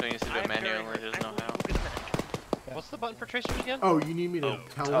working, so he needs to do it manually. There's no how. What's the button for tracers again? Oh, you need me to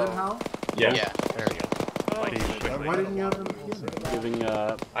tell them how? Yeah. Yeah. There we go. Why didn't you have them begin? Giving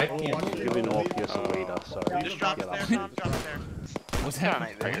I can't. giving Orpheus a leader, sorry. Just drop it there, drop it there. What's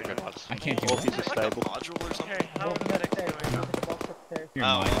happening? Very good ones. I can't do Orpheus that. is stable. Module or something? Okay, how medic doing? You're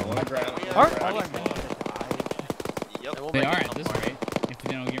Oh, lying. Yep. They are at this rate if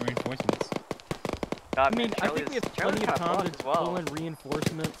they don't get reinforcements. I I mean, I think we have plenty of time to pull in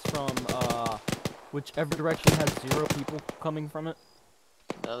reinforcements from whichever direction has 0 people coming from it.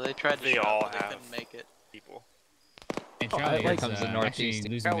 No, they tried to They shove, all but they have couldn't make it. people. Hey, Charlie like, is comes the actually northeast.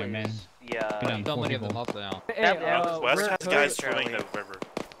 losing their men. Not many of them up now. Hey, West has guys Charlie. swimming the river.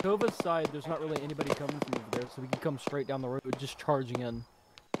 Nova's side, there's not really anybody coming from over there, so we can come straight down the road, just charging in.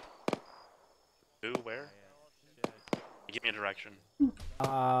 Who? Where? Give me a direction.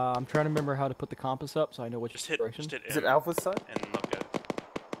 I'm trying to remember how to put the compass up so I know which direction. Just hit Is it M Alpha side? and look at it.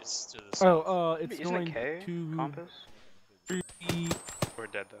 It's to the Oh, south. it's Isn't going it K? to Compass? We're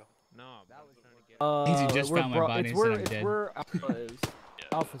dead though. No. Easy, just we're found my body it's and where, said I'm it's dead. where Alpha is.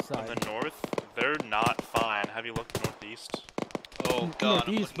 Alpha On side. the north, they're not fine. Have you looked northeast? Oh god.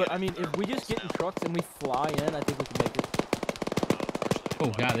 Northeast, but I mean, if we just get in trucks and we fly in, I think we can make it. Oh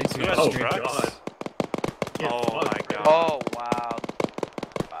god, they just Who got has straight. trucks? Oh my god. Oh wow.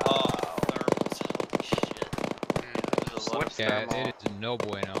 Oh, thermals. Holy shit. There's a lot of Yeah, thermal. it is no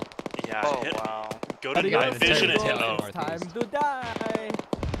bueno. Yeah, Oh hit, wow. go to night vision and hit O. It's time to die.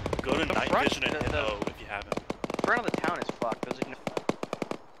 Go to night front- vision and hit the- O if you haven't. Front of the town is fucked. There's like no.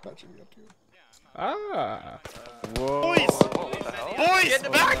 That should be up to you. Ah. Whoa. Boys! Boys!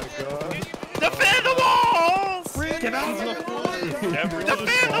 Get Back! Defend the walls! Get out! Defend the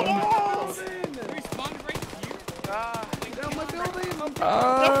walls! Get out my building!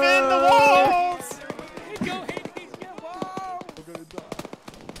 Defend the walls!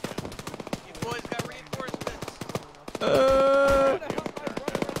 You boys got reinforcements.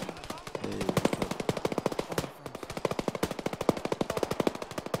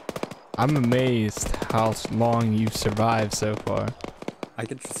 I'm amazed how long you've survived so far. I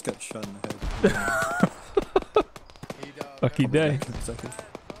could just get shot in the head. Lucky day.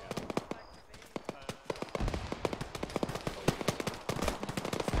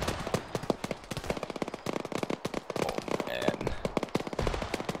 Oh man.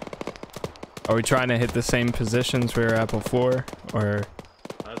 Are we trying to hit the same positions we were at before, or?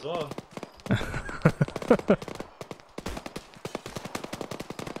 Might as well.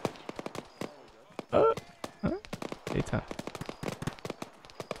 Daytime.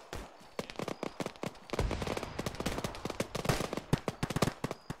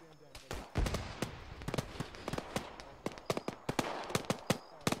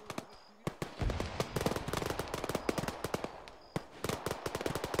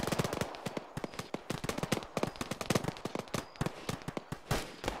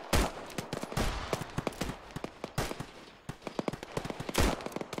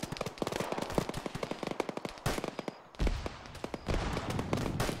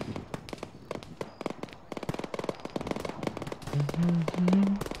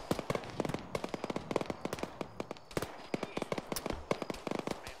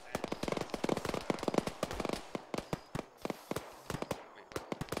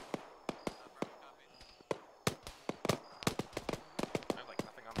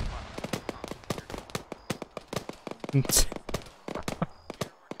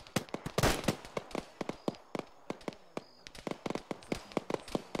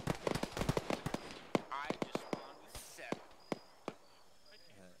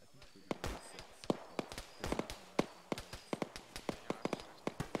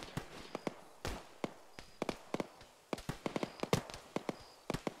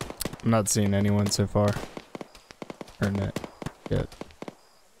 I'm not seeing anyone so far. Or not yet.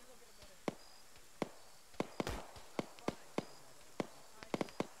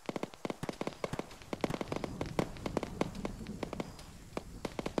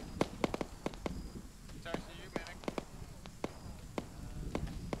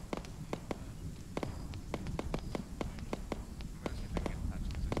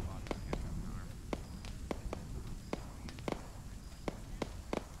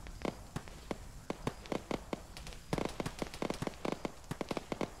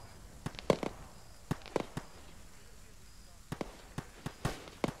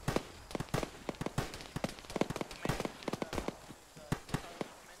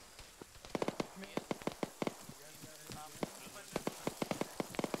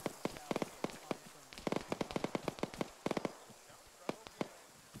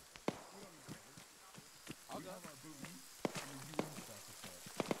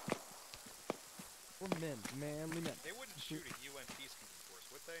 We're manly men. They wouldn't shoot a UN peacekeeping force,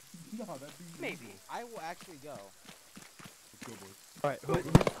 would they? No, that'd be Maybe. I will actually go. Let's go, boys. Alright,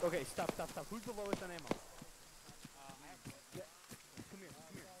 okay, stop. Who's the lowest on ammo? Yeah. Come here,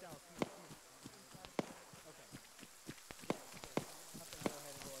 Dallas, come here. Okay. Nothing, go ahead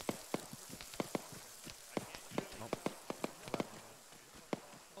and go like that.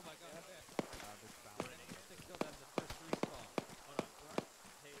 Oh my god,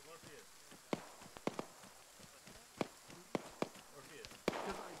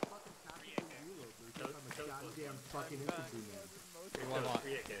 fucking infantry man. One more.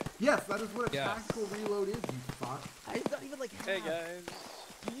 Yes, that is what a Yes. tactical reload is, you fuck. It's not even like Hey guys.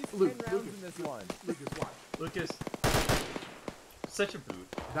 Luke, 10 rounds in this one. Lucas, watch. Lucas, such a boot.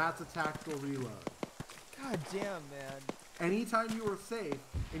 That's a tactical reload. God damn, man. Anytime you are safe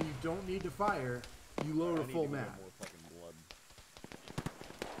and you don't need to fire, you load a full mag.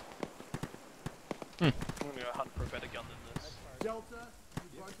 I'm gonna go hunt for a better gun than this. Delta,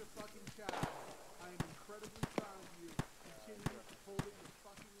 you bunch of fucking chads. I am incredibly proud of you. Continue holding the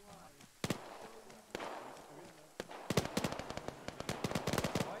fucking line.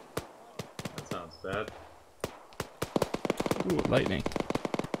 That sounds bad. Ooh, lightning.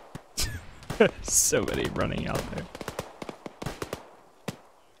 So many running out there.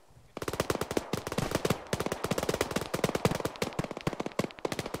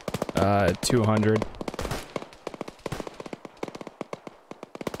 200.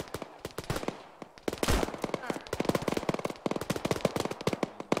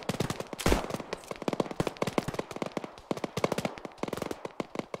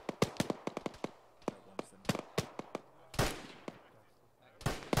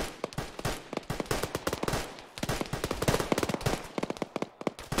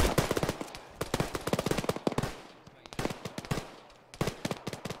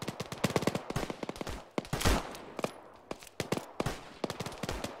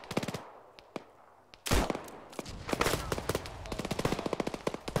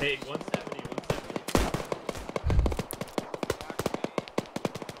 Hey, 170, 170.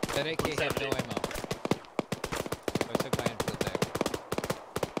 That AK had no ammo. I took my inflict back.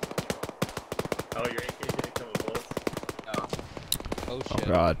 Oh, your AK didn't come with bullets? No. Oh Oh shit.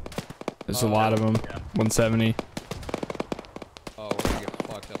 god. There's a lot of them. Yeah. 170. Oh, we're gonna get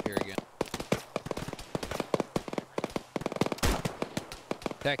fucked up here again.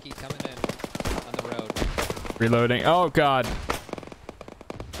 Techie coming in on the road. Reloading. Oh god.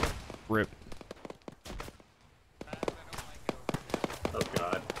 Rip. Oh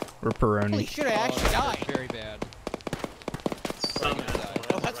god. Ripperoni. Holy shit, I actually died. Very bad. Some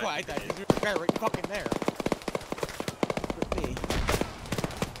Oh, that's why I died. There's a guy right fucking there. With me.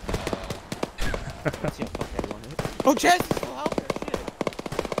 Let's see how fuck everyone is. Oh, Chaz is still out there. Shit.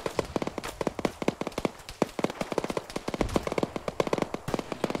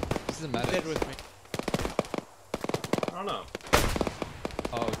 This is a medic. Dead with me. I don't know.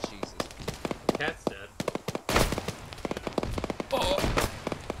 Oh Jesus. Cat's dead.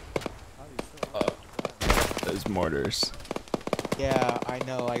 Those mortars. Yeah, I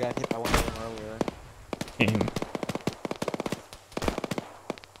know. I got hit by one of them earlier. Aim.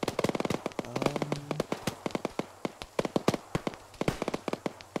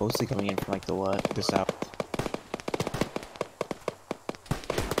 Mostly coming in from like the south.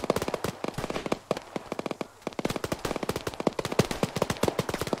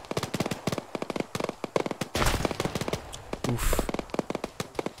 Oof.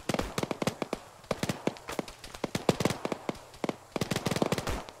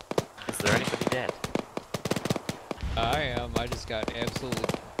 Is there anybody dead? I am. I just got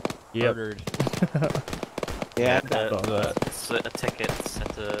absolutely murdered. Yeah, So a ticket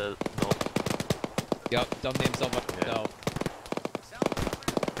set to north. Yep, dumb names on myself.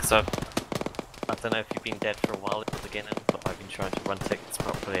 So I don't know if you've been dead for a while at the beginning, but I've been trying to run tickets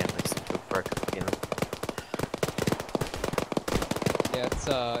properly and they seem to have broken at the beginning.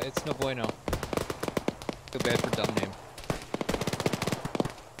 Yeah, it's no bueno. Feel bad for dumb name.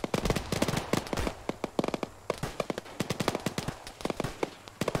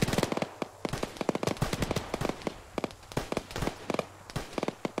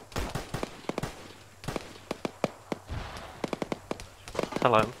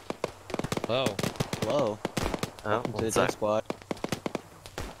 Hello. Hello. Hello. Oh, Welcome to the what's death that? squad.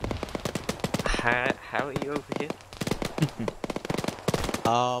 How are you over here?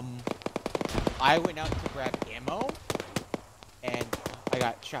 I went out to grab ammo, and I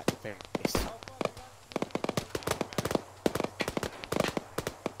got shot in the face.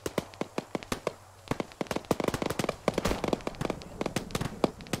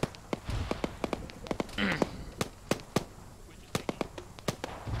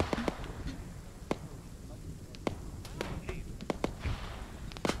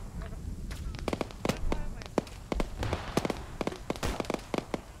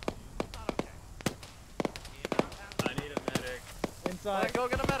 I need a medic. Inside. Go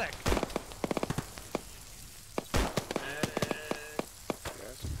get a medic.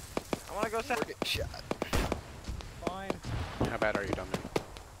 I wanna go set. We're getting shot. Fine. How bad are you, Dominic?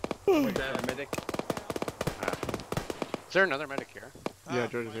 Wait, that medic? Is there another medic here? Yeah,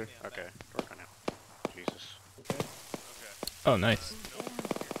 George is here. Okay, work on now. Jesus. Oh, nice.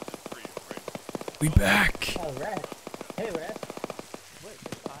 We back. Oh, Red. Hey, Red.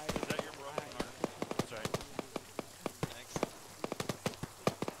 That's right.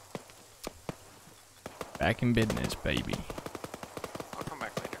 Back in business, baby. I'll come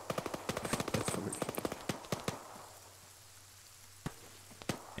back later. That's weird.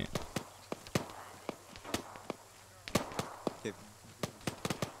 Yeah. Okay.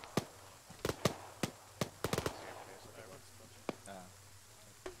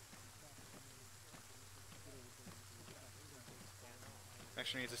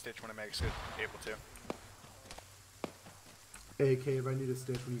 Actually needs a stitch when it makes it able to. Hey, Cave, I need a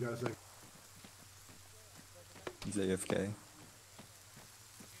stitch when you got a second. He's AFK.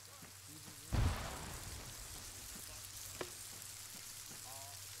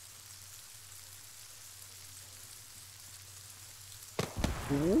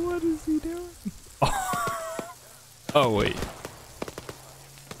 What is he doing? Oh, wait.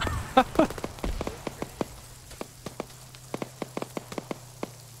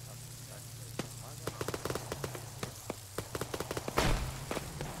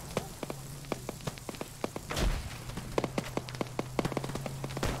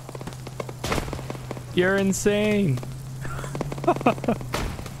 You're insane.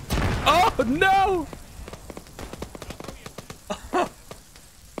 Oh, no!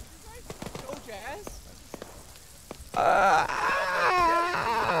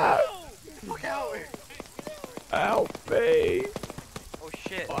 Look out! Help me! Oh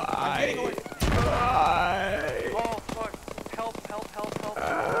shit! Why? Oh fuck! Help! Help! Help! Help!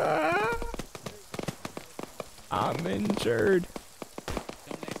 I'm injured.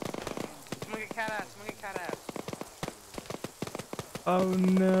 Someone get cat ass! Someone get cat ass! Oh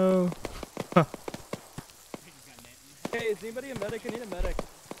no. Hey, is anybody a medic? I need a medic.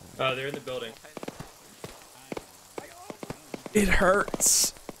 Oh, they're in the building. It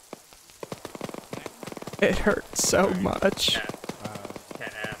hurts. It hurts so much.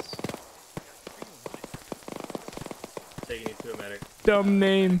 Cat ass. Taking you to a medic. Dumb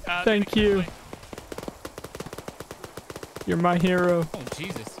name. Thank you. You're my hero. Oh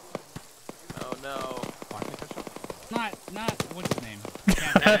Jesus. Oh no. Not what's his name?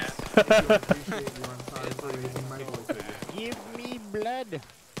 Give me blood.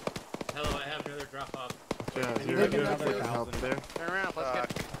 Hello, I have another drop off. Help there. Turn around. Let's get.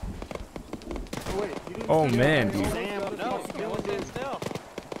 Oh, wait, you didn't Oh see man. that? Sam, no, still stand still.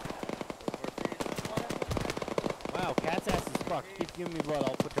 Wow, Cattsass is fucked. Keep giving me blood.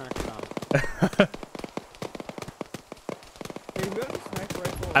 I'll put tourniquet on. Hey, who has a sniper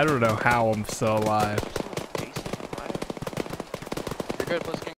rifle? I don't know how I'm still alive. You're good,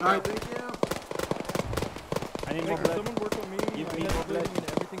 let's get. Alright, thank you. I need Hey, more can blood. someone work on me? Give I me have more blood. bleeding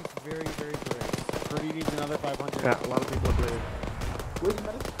and everything's very, very gray. Pretty needs another 500. Yeah, a lot of people are bleeding. Where's the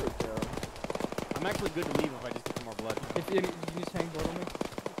medic straight there? I'm actually good to leave if I just get some more blood. If you just hang blood on me.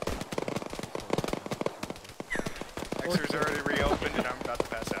 Xer's already reopened and I'm about to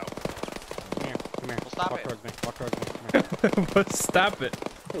pass out. Come here. Come here. Well, stop Walk it. towards me. Walk towards me. Come here. Stop it.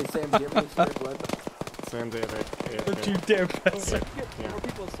 Hey, Sam, do you have any spare blood? Sam's AFK. Don't you dare Oh, press if I it. could get more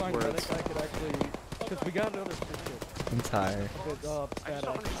people assigned Words. medic, I could actually... Because we got another stitch. I'm tired. But, I just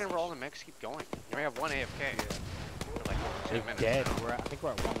don't understand where all the mechs keep going. You only have one AFK. For like 10 They're minutes. dead. I think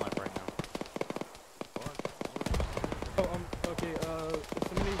we're at 1 life right now. Oh, okay, is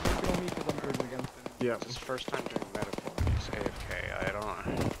somebody working on me because I'm hurting again? Yeah. It's his first time doing medical and he's AFK. I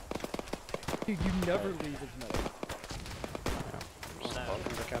don't. Dude, you never leave as medic.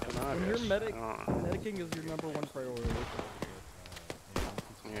 Welcome to Captain When Obvious. you're medic, I don't- medicing is your #1 priority.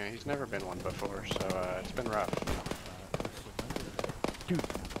 Yeah, he's never been one before, so it's been rough. Dude,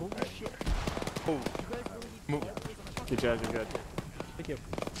 holy shit. Oh. Move. Good job, you're good. Thank you.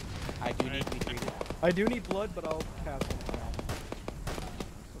 I do need to be treated. I do need blood, but I'll pass on it now.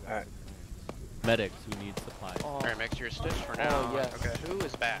 Alright. Medics who need supplies. Alright, make sure you're stitched for now. Oh, yes. Okay. Who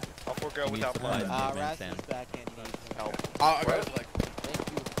is back? I'll forego He needs without blood. supplies. Ras Sam. is back and needs help. I got his leg. Thank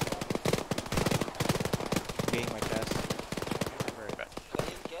you. Getting my chest. Very bad.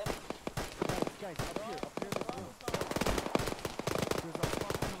 Guys, up here in this room. There's a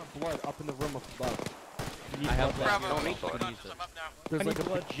fuck ton of blood up in the room above. You need I have blood. blood. You don't need Who blood. needs it? There's I like a need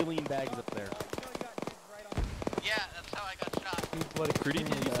blood. bajillion bags up there. Yeah, that's how I got shot. Need blood Pretty, did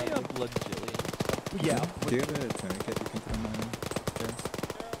you say a extremely blood jillion? Yeah. Do you have a tourniquet you can put on my own? Yes.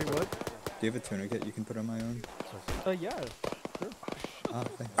 Hey, what? Do you have a tourniquet you can put on my own? Yeah. Sure. Ah,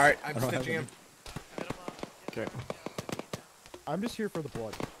 thanks. I Alright, I'm don't have stitching him. any. Okay. I'm just here for the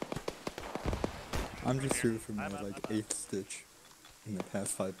blood. I'm just here for my like 8th stitch in the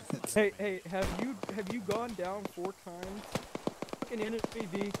past 5 minutes. Hey, have you gone down 4 times an enemy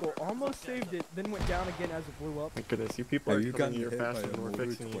vehicle, almost saved it, then went down again as it blew up. My goodness, you people are coming here faster than we're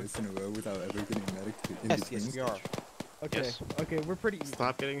fixing you. twice in a row without ever getting medic in Yes, between? yes, we are. Okay, Yes. okay, we're pretty even.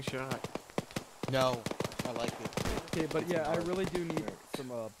 Stop getting shot. No, I like it. Okay, but yeah, I really do need some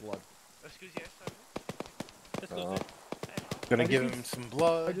blood. Excuse you. Gonna I give just him need- some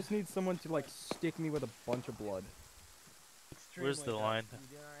blood. I just need someone to like stick me with a bunch of blood. Where's the line?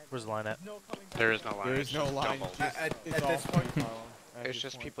 Where's the line at? There is no line. There is no line. At this point, It's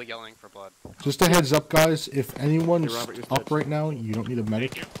just people yelling for blood. Just a heads up, guys. If anyone's Hey, Robert, you're up stitched. right now, you don't need a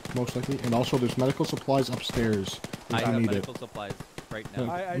medic, most likely. And also, there's medical supplies upstairs if I you have need it. medical supplies right now.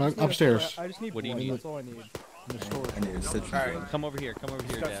 Yeah. I Ma- just need upstairs. I just need What do you blood. need? That's all I need. In the storage. I need a stitch Alright. blood. Come over here, got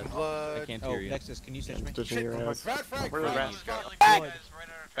Dad. some blood. I can't Oh, hear you. Nexus, can you stitch me? Stitching your ass. Bad frag. Where the frag. rest go? Blood.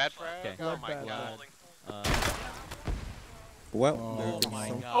 Bad frag? Okay. Oh my Blood god. Well, Oh my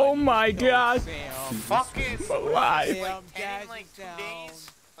god. Oh my god! Fucking Alive! Damn, like 2 days.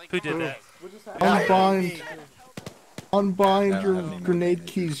 Who did that? Unbind. Unbind your grenade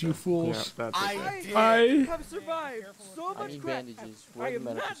keys, you Yeah, fools. that's I it. did. I have survived so much crap. bandages. I am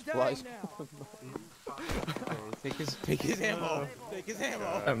not dying now. Take his ammo. Take his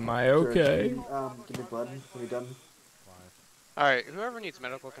ammo. Am I okay? Give me blood when you're done. Alright, whoever needs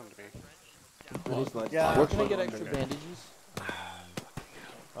medical, come to me. Yeah. Where can I get extra bandages?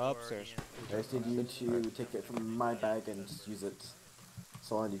 Upstairs. I just need you to take it from my bag and just use it.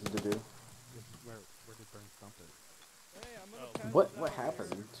 That's all I need you to do. Where did Burn stump it? What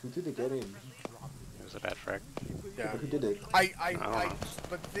happened? Who did it get in? It was a bad frag. Yeah. Who did it? I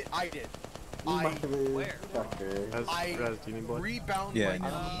did. Motherfucker. Raz, do you need blood? Rebound Yeah, my I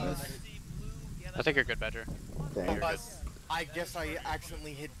know. knees, I think you're good, Badger. Thanks. but I guess I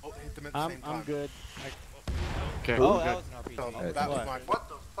accidentally hit them at the same time. I'm good. Okay. Oh, good. that was an RPG. So that was my What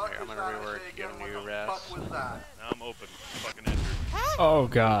the fuck I'm gonna rework giving you rest. I'm open. Fucking injured. Oh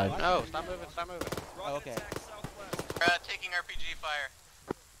god. No, stop moving, stop moving. Oh, okay. Taking RPG fire.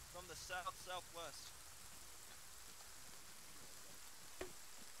 From the southwest.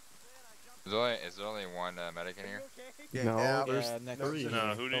 Is there only one medic in here? Yeah, No, yeah, there's next three.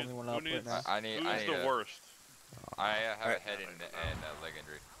 No, who needs? I need. Who's the worst? I have a head and leg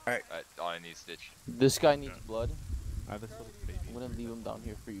injury. Alright. All I need is stitch. This guy needs blood. I have a sort of baby. I'm gonna leave him down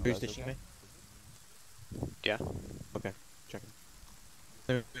here for you Who's guys. stitching Okay? me? Yeah. Okay, checking.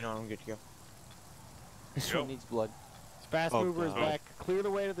 No, I'm good to go. This one needs blood. Fast Oh, mover is God. back. Clear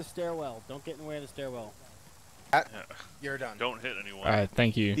the way to the stairwell. Don't get in the way of the stairwell. You're done. Don't hit anyone. Alright,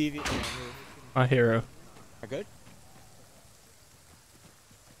 thank you. Stevie, My hero. are good?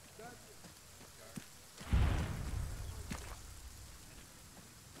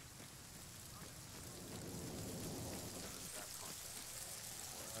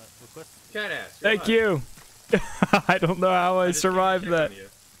 Cattsass. Thank you! I don't know how I survived that.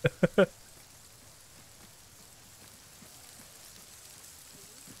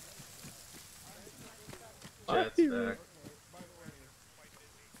 Jet's back.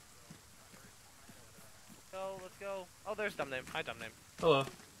 Let's go. Oh, there's dumb name. Hi, dumb name. Hello.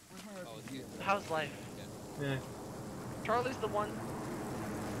 How's life? Yeah. Charlie's the one.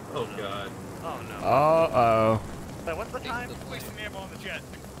 Oh god. Oh no. Uh-oh. Wait, what's the time? Wasting ammo on the jet.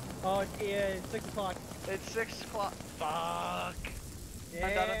 Oh, yeah, 6 o'clock. It's 6 o'clock. Fuck. Yeah.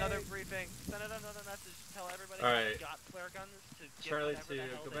 I got another briefing. Send it another message. Tell everybody Alright. who got flare guns to get Charlie, whatever to the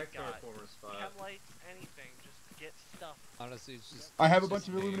hell go they back to our got. former spot. Chem lights, anything. Just get stuff. Honestly, it's just. I have a bunch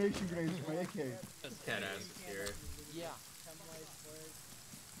of illumination grenades for my AK. Cattsass is here. Yeah.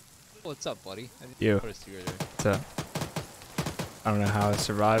 What's up, buddy? I didn't You. notice you were there. What's up? I don't know how I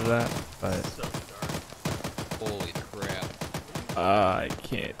survived that, but So dark. Holy crap. I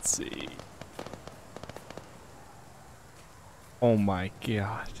can't see. Oh my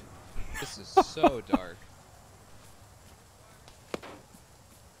god. This is so dark.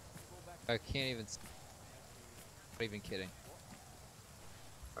 I can't even. Not even kidding.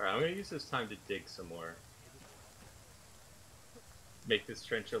 Alright, I'm gonna use this time to dig some more. Make this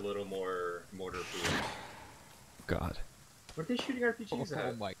trench a little more mortar-proof. God. What are they shooting RPGs at?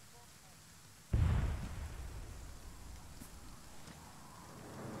 Oh my.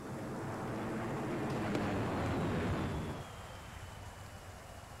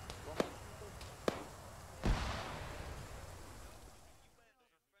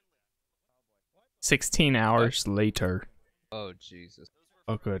 "16 hours later." Oh Jesus.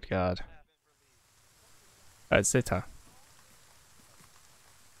 Oh good god. That's it.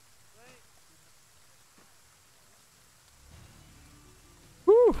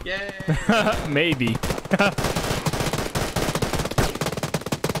 Woo! Yay! Maybe.